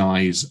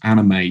 energize,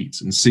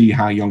 animate, and see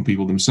how young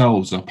people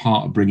themselves are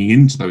part of bringing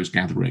into those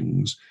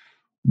gatherings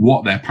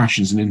what their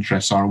passions and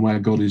interests are and where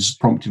God is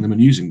prompting them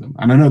and using them.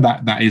 And I know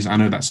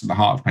that's at the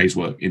heart of Pay's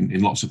work in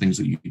lots of things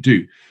that you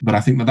do. But I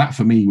think that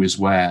for me was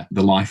where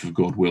the life of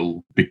God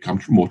will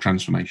become more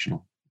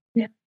transformational.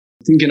 Yeah.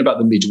 Thinking about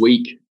the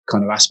midweek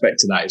kind of aspect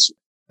to that is,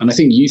 and I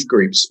think youth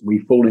groups, we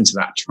fall into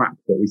that trap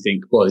that we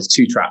think, well, there's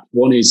 2 traps.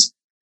 One is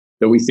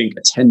that we think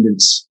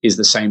attendance is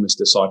the same as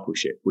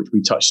discipleship, which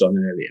we touched on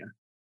earlier,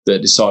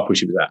 that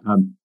discipleship is that.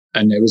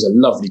 And there was a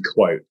lovely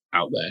quote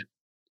out there.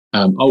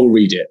 I will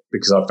read it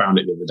because I found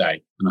it the other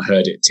day and I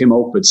heard it. Tim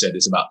Alford said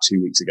this about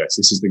 2 weeks ago. So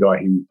this is the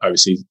guy who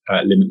oversees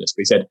Limitless.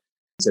 But he said,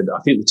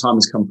 I think the time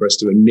has come for us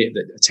to admit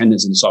that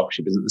attendance and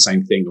discipleship isn't the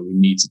same thing and we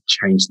need to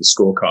change the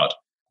scorecard.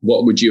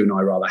 What would you and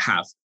I rather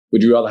have?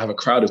 Would you rather have a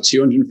crowd of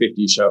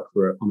 250 who show up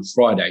on a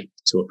Friday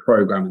to a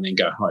program and then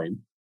go home?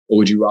 Or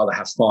would you rather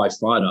have 5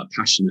 fired up,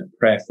 passionate,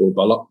 prayerful,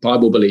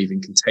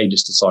 Bible-believing,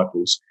 contagious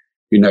disciples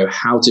who know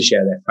how to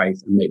share their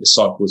faith and make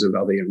disciples of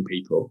other young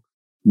people?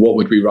 What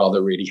would we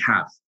rather really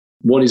have?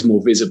 One is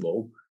more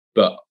visible,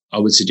 but I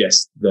would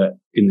suggest that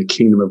in the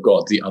kingdom of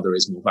God, the other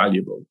is more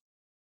valuable.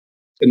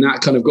 And that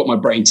kind of got my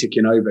brain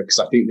ticking over because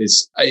I think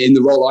in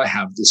the role I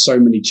have, there's so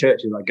many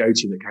churches I go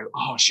to that go,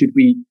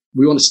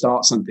 we want to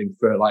start something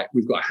for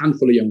we've got a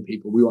handful of young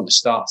people. We want to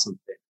start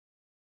something,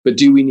 but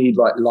do we need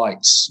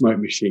lights, smoke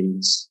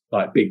machines,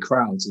 big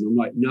crowds? And I'm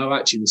like, no,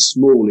 actually the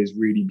small is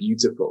really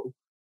beautiful.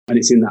 And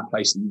it's in that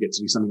place that you get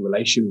to do something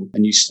relational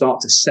and you start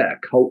to set a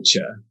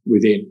culture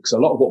within, because a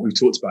lot of what we've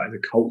talked about is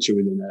a culture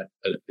within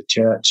a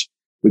church,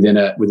 within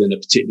a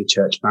particular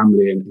church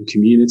family and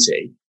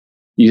community.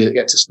 you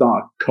get to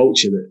start a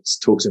culture that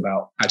talks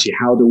about actually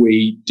how do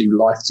we do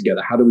life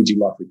together? How do we do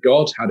life with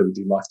God? How do we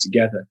do life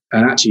together?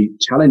 And actually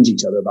challenge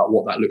each other about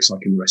what that looks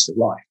like in the rest of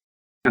life.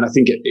 And I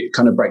think it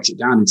kind of breaks it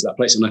down into that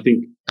place. And I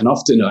think, and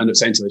often I end up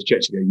saying to those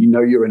churches,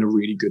 you're in a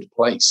really good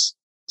place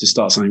to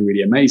start something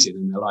really amazing.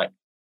 And they're like,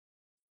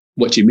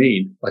 what do you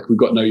mean? Like, we've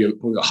got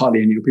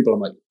hardly any young people. I'm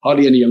like,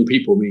 hardly any young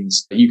people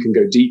means you can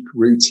go deep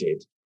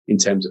rooted in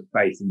terms of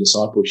faith and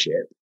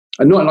discipleship,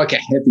 and not in like a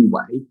heavy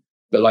way,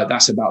 but like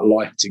that's about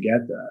life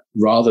together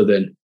rather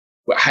than,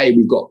 well, hey,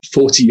 we've got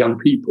 40 young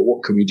people.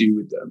 What can we do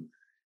with them?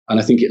 And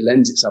I think it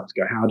lends itself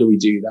to go, how do we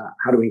do that?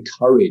 How do we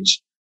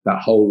encourage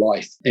that whole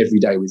life every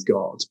day with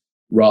God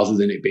rather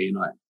than it being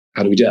like,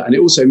 how do we do that? And it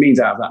also means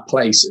out of that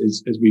place,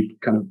 as we've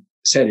kind of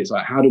said, it's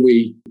like, how do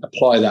we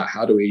apply that?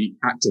 How do we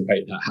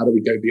activate that? How do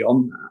we go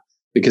beyond that?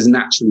 Because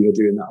naturally you're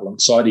doing that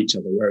alongside each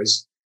other,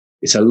 whereas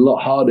it's a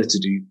lot harder to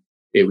do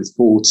it with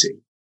 40.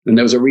 And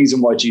there was a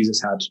reason why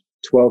Jesus had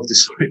 12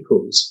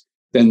 disciples,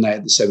 then they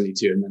had the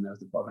 72, and then there was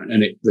the 500,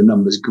 and the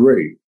numbers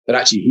grew. But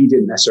actually, he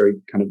didn't necessarily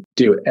kind of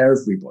deal with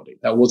everybody.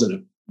 That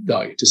wasn't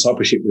like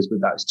discipleship was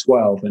with those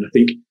 12. And I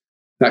think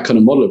that kind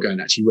of model of going,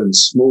 actually, when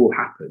small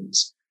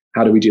happens,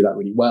 how do we do that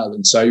really well?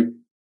 And so,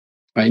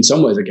 in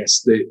some ways, I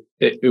guess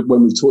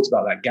when we've talked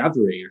about that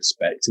gathering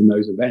aspect in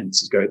those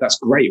events, is go, that's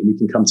great, and we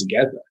can come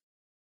together.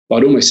 But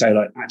I'd almost say,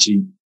 like,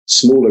 actually,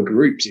 smaller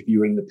groups, if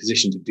you're in the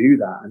position to do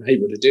that and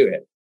able to do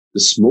it, the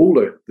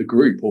smaller the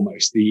group,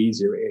 almost the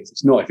easier it is.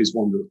 It's not if it's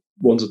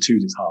ones or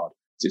twos, it's hard.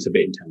 It's a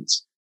bit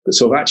intense. But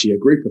sort of actually a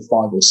group of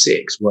 5 or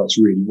 6 works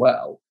really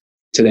well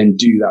to then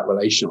do that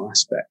relational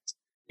aspect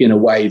in a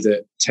way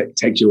that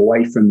takes you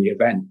away from the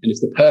event. And if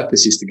the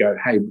purpose is to go,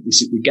 hey,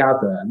 we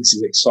gather and this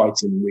is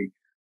exciting,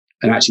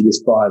 and actually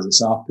this fires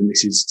us up and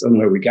this is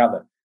somewhere we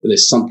gather, but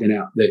there's something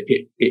out that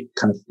it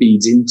kind of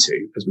feeds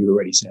into, as we've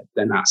already said,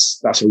 then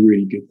that's a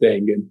really good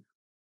thing. And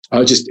it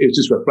was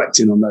just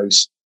reflecting on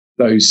those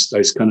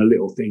kind of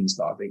little things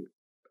that I think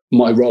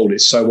my role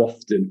is so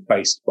often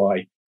faced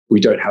by, we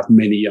don't have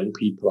many young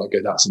people. I go,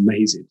 that's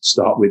amazing.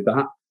 Start with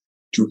that.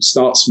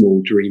 Start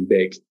small, dream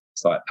big.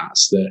 It's like,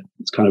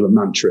 it's kind of a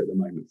mantra at the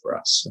moment for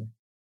us.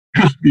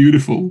 So.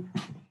 Beautiful.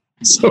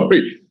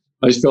 Sorry.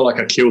 I just feel like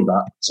I killed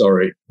that.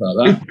 Sorry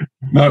about that.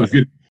 No, it was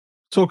good.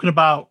 Talking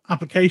about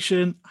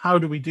application, how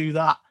do we do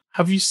that?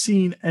 Have you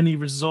seen any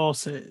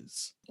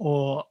resources,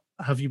 or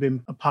have you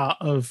been a part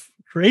of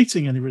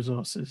creating any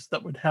resources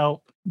that would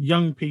help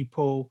young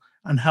people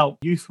and help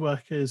youth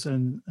workers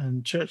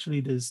and church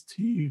leaders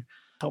to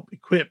help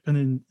equip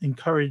and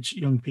encourage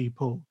young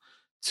people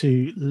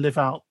to live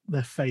out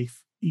their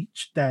faith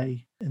each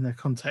day in their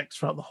context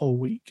throughout the whole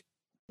week?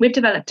 We've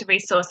developed a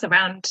resource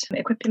around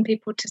equipping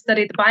people to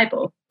study the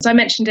Bible. So I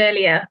mentioned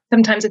earlier,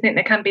 sometimes I think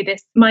there can be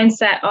this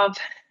mindset of,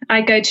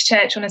 I go to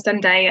church on a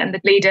Sunday and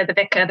the leader, the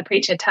vicar, the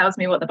preacher tells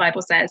me what the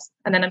Bible says,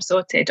 and then I'm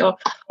sorted. Or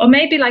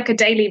maybe like a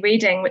daily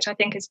reading, which I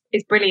think is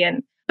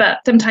brilliant. But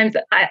sometimes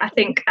I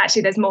think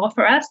actually there's more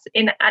for us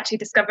in actually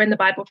discovering the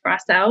Bible for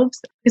ourselves.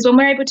 Because when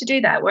we're able to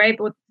do that, we're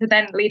able to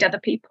then lead other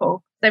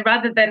people. So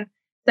rather than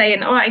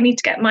saying, I need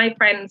to get my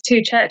friends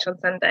to church on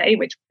Sunday,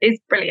 which is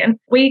brilliant,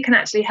 we can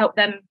actually help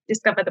them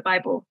discover the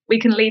Bible. We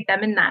can lead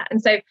them in that.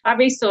 And so our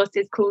resource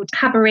is called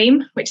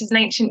Habarim, which is an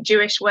ancient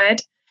Jewish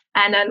word.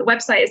 And the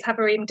website is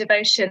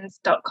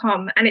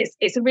habarimdevotions.com. And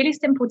it's a really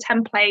simple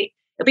template.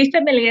 It'll be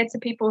familiar to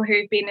people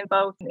who've been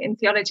involved in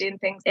theology and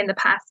things in the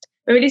past.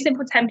 A really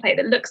simple template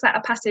that looks at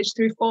a passage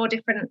through 4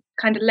 different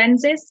kind of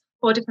lenses,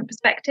 4 different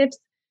perspectives.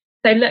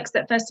 So it looks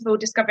at, first of all,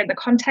 discovering the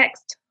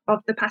context of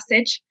the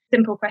passage.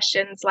 Simple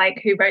questions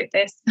like, who wrote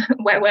this?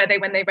 Where were they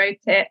when they wrote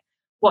it?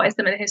 What is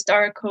some of the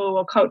historical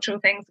or cultural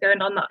things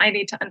going on that I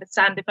need to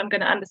understand if I'm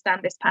going to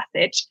understand this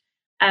passage?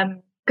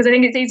 Because I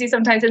think it's easy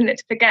sometimes, isn't it,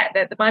 to forget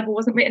that the Bible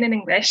wasn't written in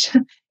English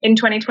in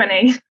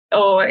 2020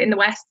 or in the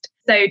West.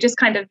 So just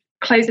kind of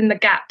closing the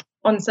gap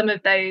on some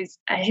of those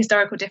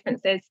historical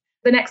differences.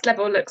 The next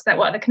level looks at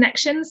what are the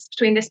connections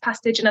between this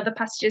passage and other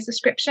passages of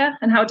Scripture,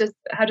 and how does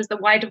the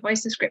wider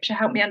voice of Scripture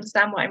help me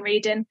understand what I'm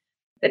reading.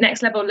 The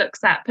next level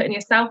looks at putting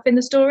yourself in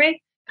the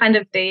story, kind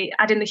of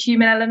adding the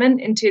human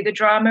element into the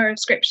drama of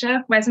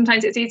Scripture, where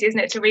sometimes it's easy, isn't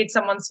it, to read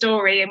someone's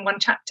story in one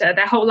chapter,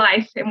 their whole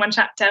life in one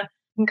chapter,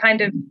 and kind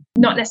of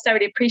not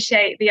necessarily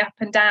appreciate the up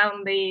and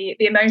down, the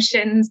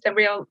emotions, the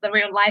real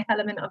life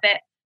element of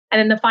it. And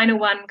then the final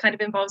one kind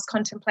of involves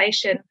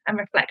contemplation and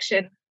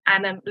reflection,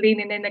 and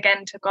leaning in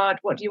again to God.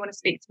 What do you want to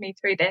speak to me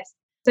through this?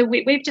 So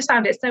we've just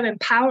found it so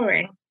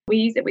empowering. We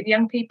use it with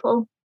young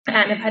people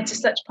and have had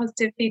such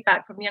positive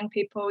feedback from young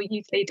people,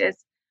 youth leaders,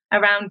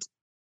 around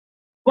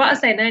what I was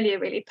saying earlier,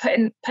 really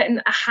putting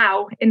a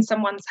how in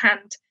someone's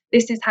hand.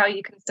 This is how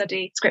you can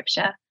study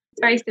Scripture.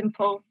 It's very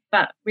simple,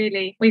 but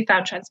really we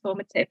found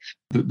transformative.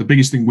 The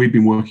biggest thing we've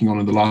been working on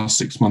in the last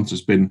 6 months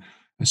has been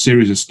a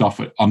series of stuff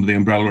under the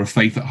umbrella of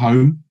Faith at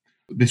Home.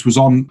 This was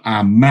on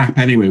our map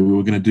anyway. We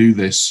were going to do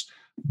this,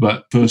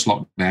 but first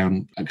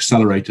lockdown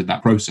accelerated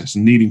that process,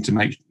 and needing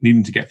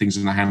to get things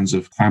in the hands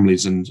of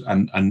families and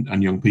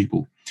young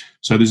people.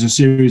 So there's a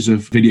series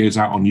of videos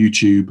out on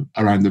YouTube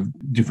around the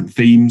different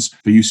themes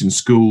for use in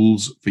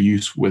schools, for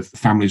use with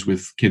families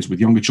with kids with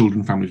younger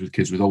children, families with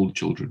kids with older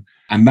children.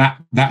 And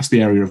that's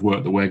the area of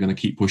work that we're going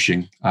to keep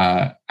pushing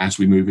as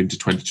we move into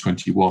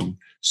 2021.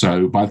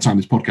 So by the time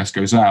this podcast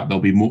goes out,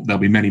 there'll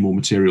be many more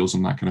materials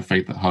on that kind of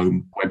Faith at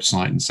Home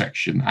website and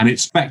section. And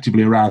it's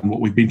effectively around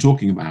what we've been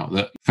talking about,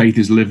 that faith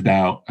is lived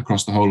out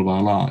across the whole of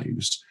our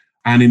lives.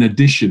 And in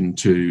addition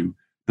to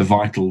the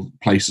vital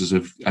places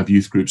of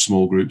youth groups,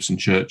 small groups and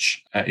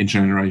church,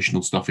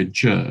 intergenerational stuff in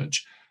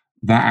church,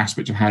 that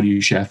aspect of how do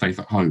you share faith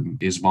at home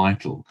is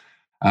vital.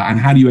 And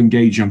how do you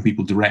engage young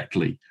people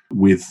directly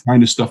with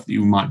kind of stuff that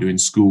you might do in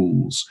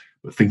schools,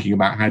 but thinking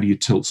about how do you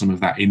tilt some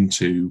of that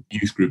into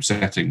youth group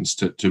settings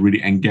to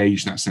really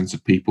engage that sense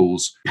of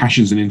people's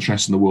passions and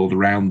interests in the world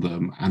around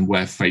them, and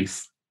where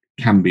faith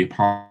can be a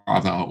part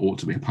of that, or ought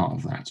to be a part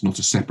of that, not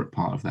a separate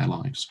part of their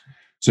lives.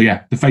 So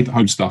yeah, the faith at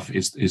home stuff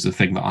is the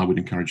thing that I would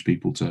encourage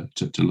people to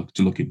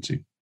look into.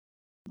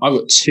 I've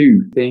got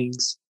two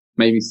things,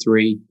 maybe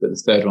three, but the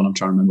third one I'm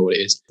trying to remember what it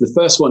is. The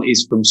first one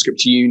is from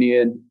Scripture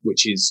Union,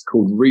 which is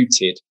called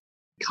Rooted.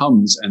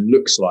 Comes and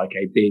looks like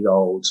a big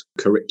old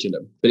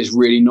curriculum, but it's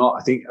really not.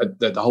 I think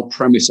the whole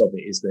premise of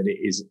it is that it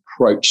is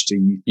approach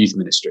to youth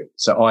ministry.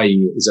 So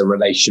i.e. is a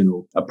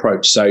relational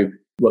approach. So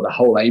what the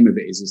whole aim of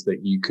it is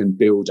that you can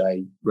build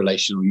a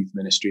relational youth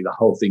ministry. The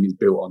whole thing is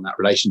built on that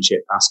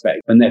relationship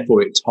aspect. And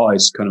therefore it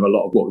ties kind of a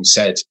lot of what we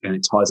said, and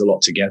it ties a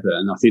lot together.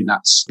 And I think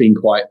that's been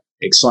quite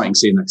exciting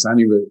seeing that, because I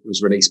knew it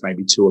was released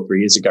maybe 2 or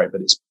 3 years ago,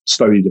 but it's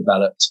slowly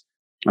developed.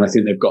 And I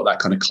think they've got that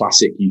kind of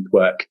classic youth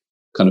work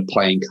kind of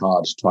playing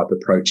card type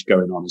approach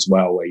going on as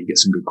well, where you get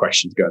some good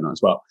questions going on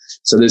as well.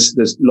 So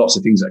there's lots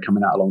of things that are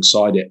coming out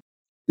alongside it.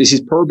 This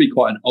is probably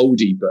quite an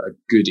oldie, but a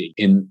goodie,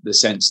 in the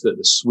sense that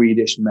the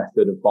Swedish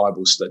method of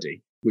Bible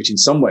study, which in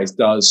some ways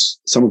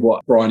does some of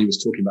what Bryony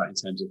was talking about in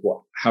terms of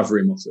what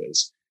Havrim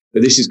offers.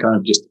 But this is kind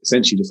of just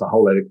essentially just a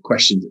whole load of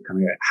questions that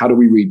kind of go, how do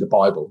we read the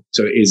Bible?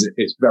 So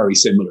it's very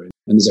similar.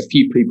 And there's a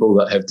few people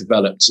that have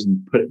developed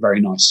and put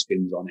very nice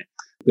spins on it.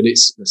 But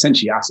it's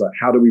essentially asked, like,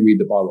 how do we read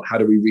the Bible? How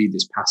do we read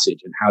this passage?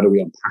 And how do we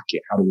unpack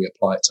it? How do we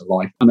apply it to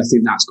life? And I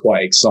think that's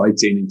quite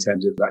exciting in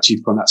terms of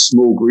actually from that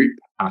small group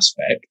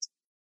aspect.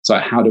 So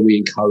how do we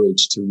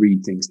encourage to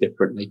read things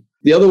differently?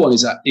 The other one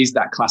is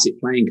that classic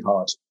playing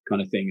card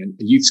kind of thing. And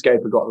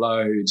Youthscape have got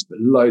loads, but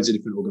loads of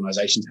different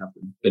organizations have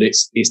them. But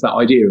it's that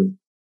idea of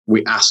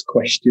we ask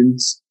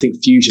questions. I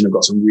think Fusion have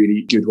got some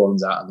really good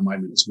ones out at the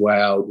moment as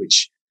well,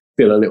 which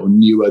feel a little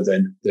newer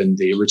than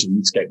the original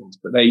Youthscape ones,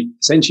 but they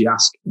essentially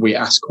we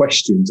ask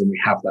questions and we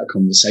have that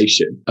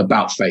conversation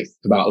about faith,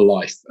 about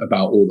life,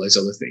 about all those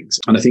other things.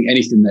 And I think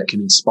anything that can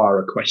inspire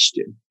a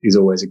question is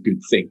always a good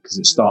thing, because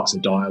it starts a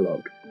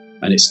dialogue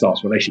and it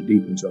starts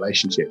deepens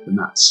relationship. And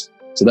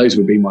so those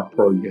would be my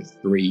probably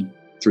three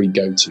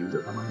go-tos at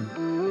the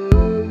moment.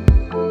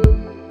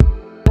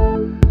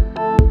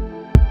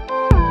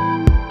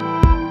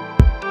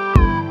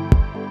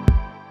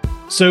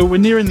 So we're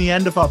nearing the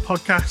end of our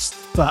podcast,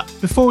 but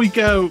before we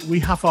go, we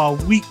have our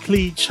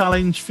weekly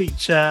challenge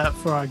feature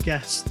for our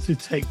guests to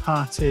take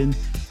part in,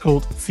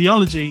 called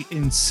Theology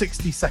in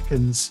 60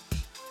 Seconds.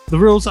 The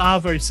rules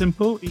are very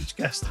simple. Each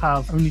guest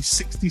have only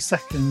 60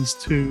 seconds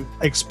to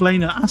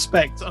explain an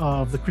aspect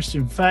of the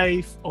Christian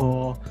faith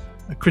or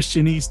a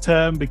Christianese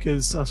term,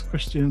 because as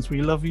Christians,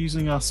 we love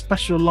using our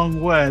special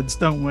long words,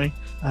 don't we?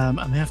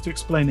 And they have to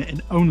explain it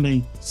in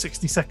only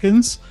 60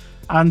 seconds.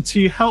 And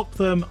to help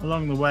them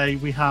along the way,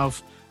 we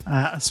have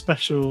a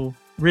special,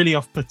 really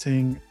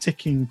off-putting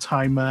ticking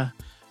timer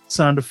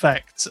sound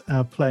effect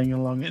playing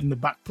along in the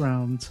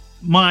background.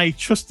 My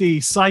trusty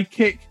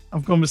sidekick,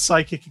 I've gone with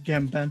sidekick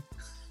again, Ben.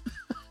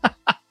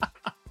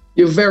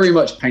 You're very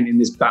much painting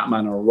this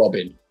Batman or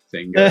Robin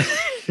thing.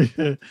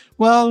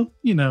 Well,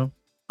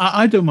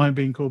 I don't mind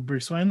being called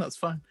Bruce Wayne, that's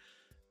fine.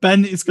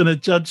 Ben is going to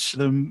judge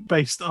them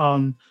based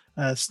on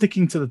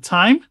sticking to the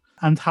time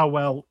and how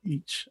well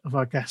each of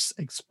our guests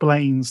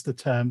explains the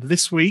term.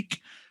 This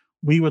week,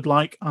 we would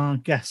like our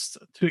guests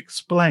to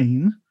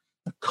explain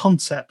the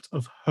concept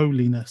of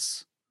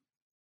holiness.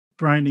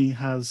 Bryony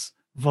has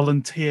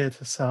volunteered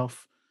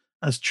herself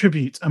as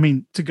tribute,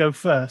 to go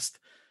first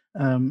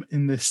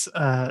in this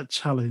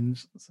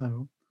challenge.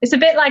 So it's a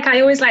bit like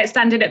I always like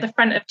standing at the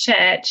front of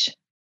church,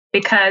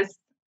 because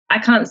I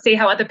can't see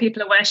how other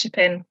people are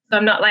worshipping. So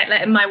I'm not like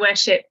letting my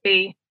worship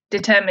be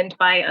determined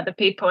by other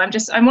people. I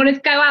want to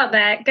go out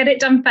there, get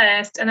it done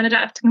first, and then I don't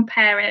have to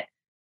compare it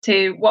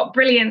to what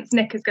brilliance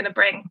Nick is going to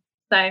bring.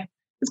 So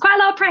it's quite a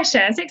lot of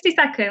pressure. 60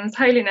 seconds,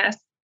 holiness.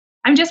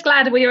 I'm just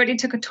glad we already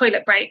took a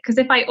toilet break, because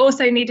if I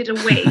also needed a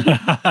wee,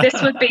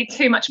 this would be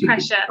too much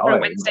pressure for a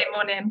Wednesday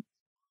morning.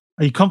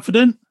 Are you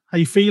confident? How are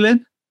you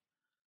feeling?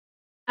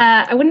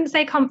 I wouldn't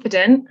say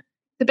confident.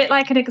 It's a bit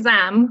like an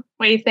exam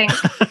where you think,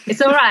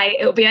 it's all right,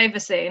 it'll be over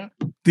soon.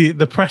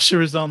 The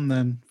pressure is on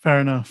then. Fair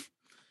enough.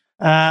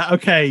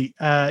 Okay,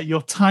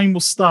 your time will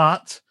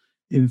start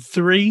in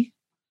 3,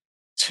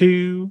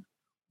 2,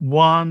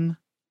 1,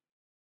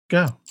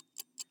 go.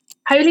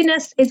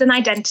 Holiness is an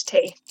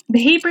identity. The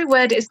Hebrew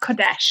word is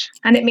kodesh,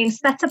 and it means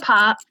set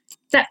apart,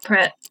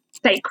 separate,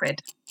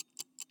 sacred.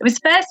 It was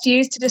first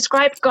used to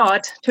describe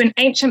God to an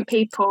ancient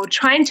people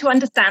trying to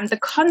understand the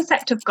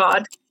concept of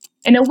God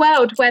in a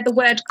world where the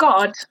word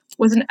God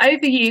was an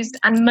overused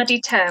and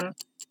muddy term,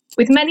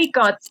 with many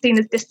gods seen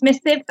as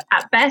dismissive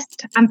at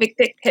best and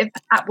vindictive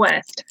at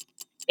worst.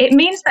 It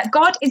means that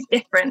God is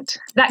different,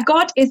 that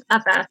God is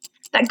other,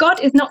 that God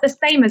is not the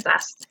same as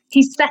us.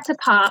 He's set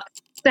apart,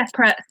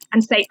 separate,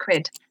 and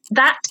sacred.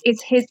 That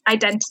is his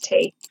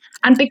identity.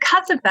 And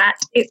because of that,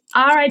 it's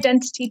our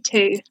identity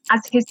too,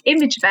 as his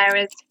image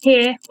bearers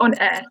here on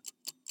earth.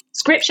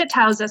 Scripture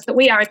tells us that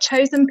we are a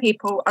chosen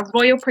people, a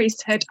royal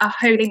priesthood, a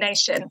holy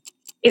nation.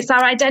 It's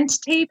our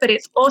identity, but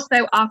it's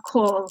also our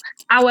call,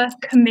 our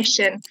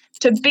commission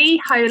to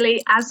be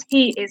holy as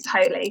he is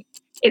holy.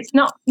 It's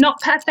not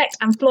perfect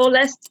and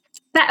flawless,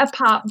 set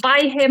apart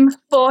by him,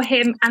 for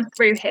him, and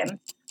through him.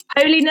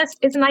 Holiness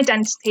is an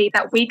identity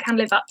that we can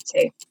live up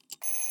to.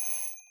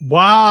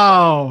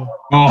 Wow.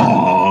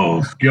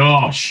 Oh,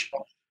 gosh.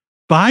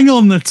 Bang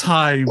on the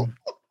time.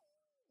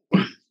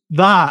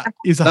 That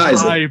is a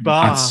high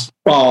bar.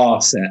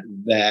 Bar set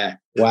there.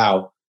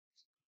 Wow.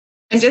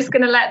 I'm just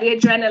going to let the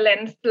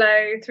adrenaline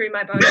flow through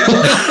my body.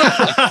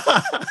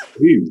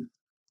 Ooh.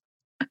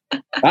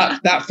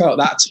 That felt,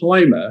 that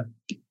timer,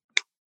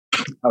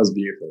 that was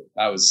beautiful.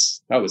 That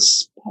was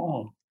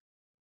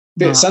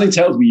something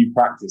tells me you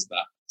practiced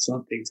that.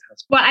 Something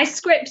tells me. Well, I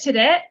scripted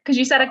it because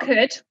you said I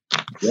could.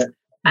 Yeah.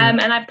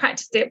 And I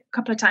practiced it a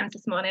couple of times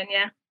this morning,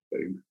 yeah.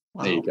 Boom.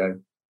 Wow. There you go.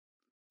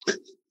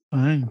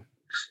 Fine.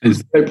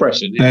 There's no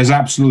pressure. There's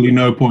absolutely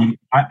no point.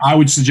 I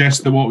would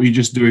suggest that what we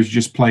just do is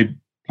just play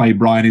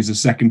Bryony's a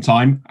second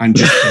time and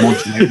just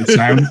modulate the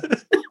sound.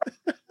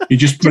 You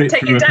just put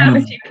take it down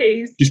a few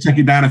keys. Just take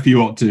it down a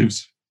few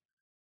octaves.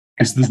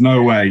 Because there's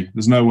no way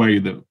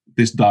that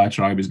this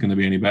diatribe is going to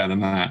be any better than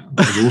that.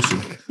 That was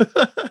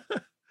awesome.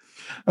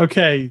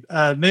 Okay,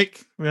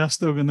 Nick, we are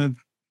still going to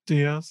do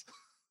yours.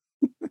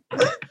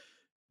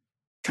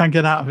 Can't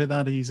get out of it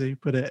that easy,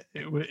 but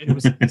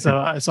it's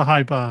a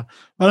high bar.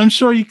 But I'm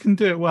sure you can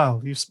do it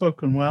well. You've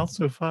spoken well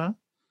so far.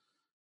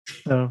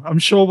 So I'm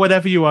sure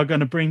whatever you are going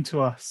to bring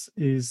to us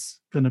is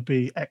going to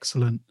be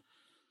excellent.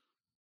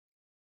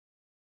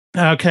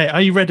 Okay,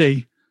 are you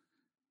ready?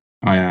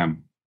 I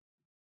am.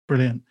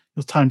 Brilliant.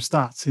 Your time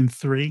starts in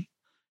 3,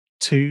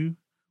 2,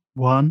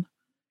 1,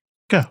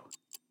 go.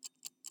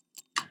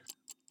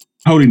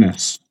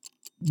 Holiness.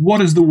 What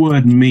does the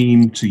word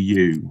mean to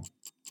you?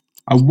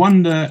 I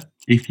wonder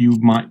if you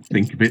might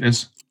think of it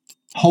as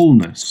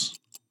wholeness.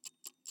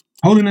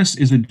 Holiness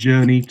is a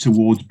journey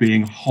towards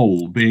being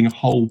whole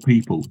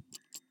people.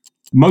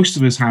 Most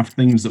of us have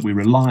things that we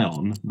rely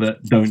on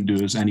that don't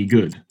do us any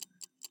good.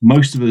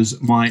 Most of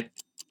us might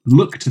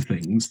look to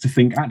things to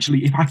think,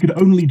 actually, if I could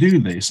only do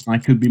this, I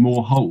could be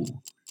more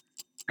whole.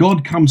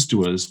 God comes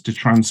to us to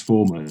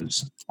transform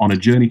us on a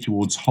journey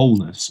towards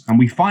wholeness, and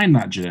we find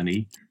that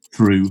journey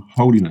through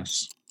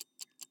holiness.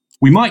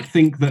 We might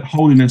think that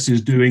holiness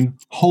is doing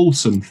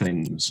wholesome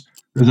things.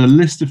 There's a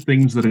list of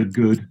things that are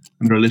good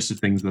and there are a list of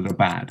things that are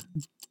bad.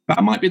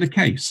 That might be the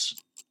case.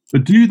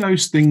 But do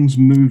those things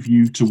move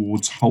you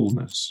towards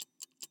wholeness?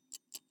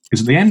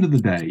 Because at the end of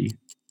the day,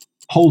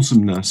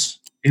 wholesomeness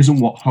isn't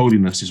what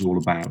holiness is all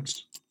about.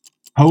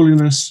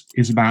 Holiness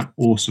is about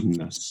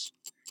awesomeness.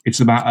 It's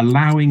about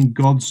allowing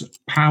God's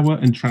power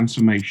and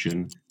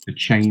transformation to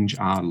change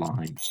our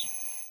lives.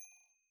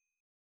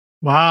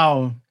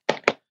 Wow.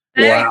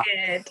 Very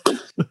good.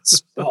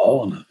 Spot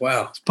on.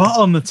 Wow. Spot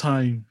on the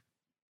time.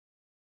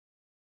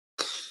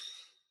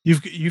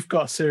 You've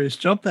got a serious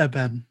job there,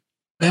 Ben.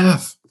 I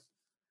have.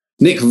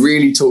 Nick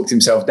really talked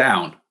himself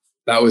down.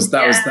 That was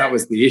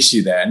the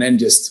issue there. And then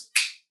just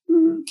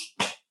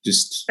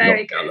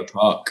knocked out the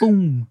park.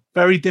 Boom.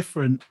 Very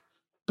different,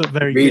 but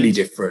very really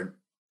good. Different.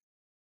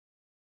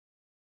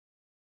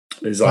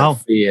 There's like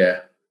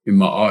fear in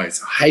my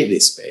eyes. I hate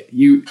this bit.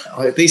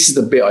 This is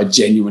the bit I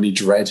genuinely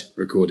dread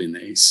recording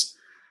these.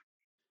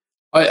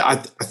 I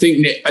think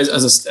Nick, as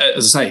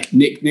I say,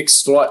 Nick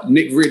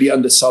really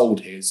undersold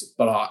his,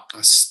 but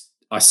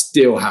I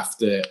still have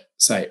to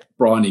say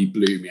Bryony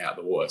blew me out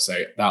of the water.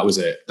 So that was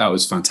it. That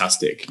was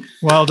fantastic.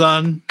 Well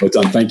done. Well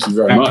done. Thank you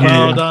very much.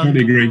 Well done.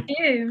 I agree. Thank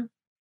you.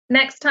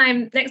 Next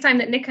time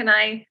that Nick and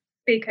I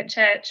speak at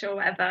church or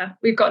whatever,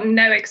 we've got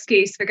no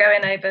excuse for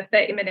going over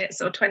 30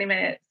 minutes or 20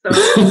 minutes. Or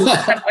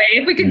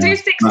if we could do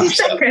 60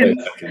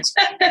 seconds.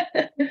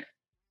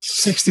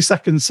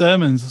 60-second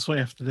sermons. That's what you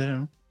have to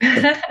do.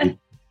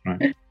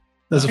 Right.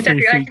 There's I don't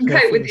think I can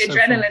cope with the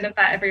adrenaline of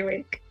that every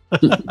week.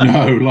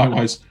 No,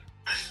 likewise.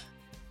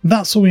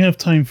 That's all we have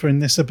time for in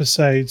this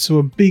episode, so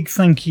a big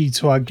thank you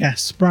to our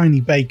guests Bryony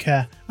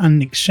Baker and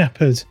Nick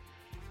Shepherd.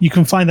 You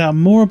can find out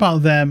more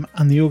about them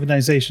and the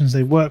organisations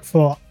they work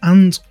for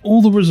and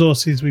all the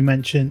resources we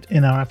mentioned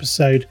in our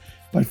episode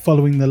by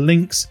following the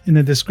links in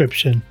the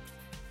description.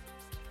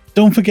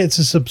 Don't forget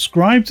to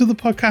subscribe to the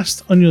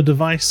podcast on your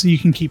device so you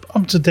can keep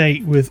up to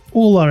date with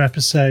all our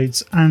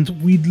episodes, and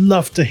we'd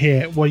love to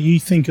hear what you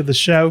think of the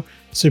show,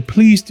 so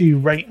please do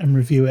rate and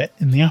review it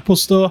in the Apple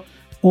Store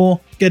or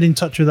get in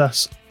touch with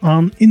us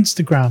on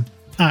Instagram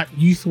at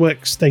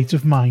YouthWork State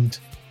of Mind.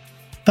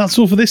 That's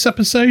all for this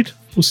episode.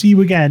 We'll see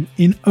you again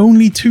in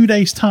only 2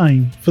 days'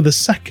 time for the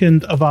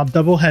second of our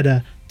double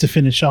header to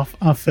finish off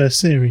our first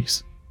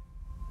series.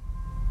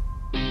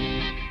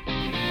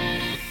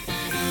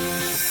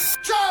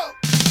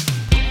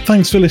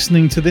 Thanks for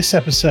listening to this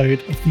episode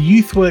of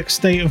the YouthWork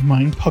State of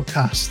Mind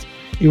podcast.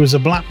 It was a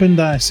Blackburn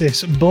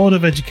Diocese Board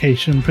of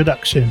Education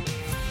production.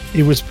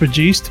 It was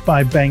produced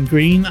by Ben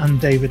Green and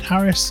David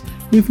Harris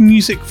with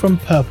music from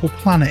Purple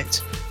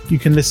Planet. You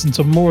can listen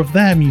to more of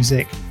their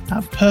music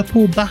at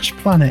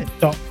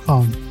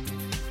purple-planet.com.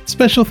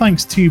 Special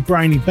thanks to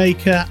Bryony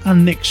Baker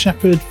and Nick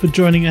Shepherd for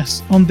joining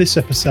us on this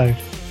episode.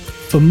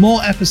 For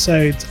more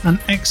episodes and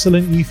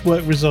excellent youth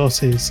work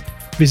resources,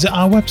 visit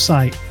our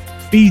website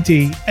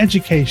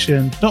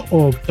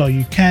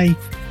bdeducation.org.uk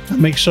and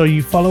make sure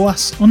you follow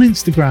us on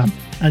Instagram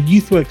at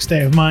YouthWork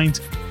State of Mind.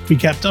 Be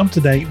kept up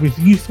to date with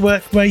youth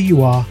work where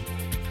you are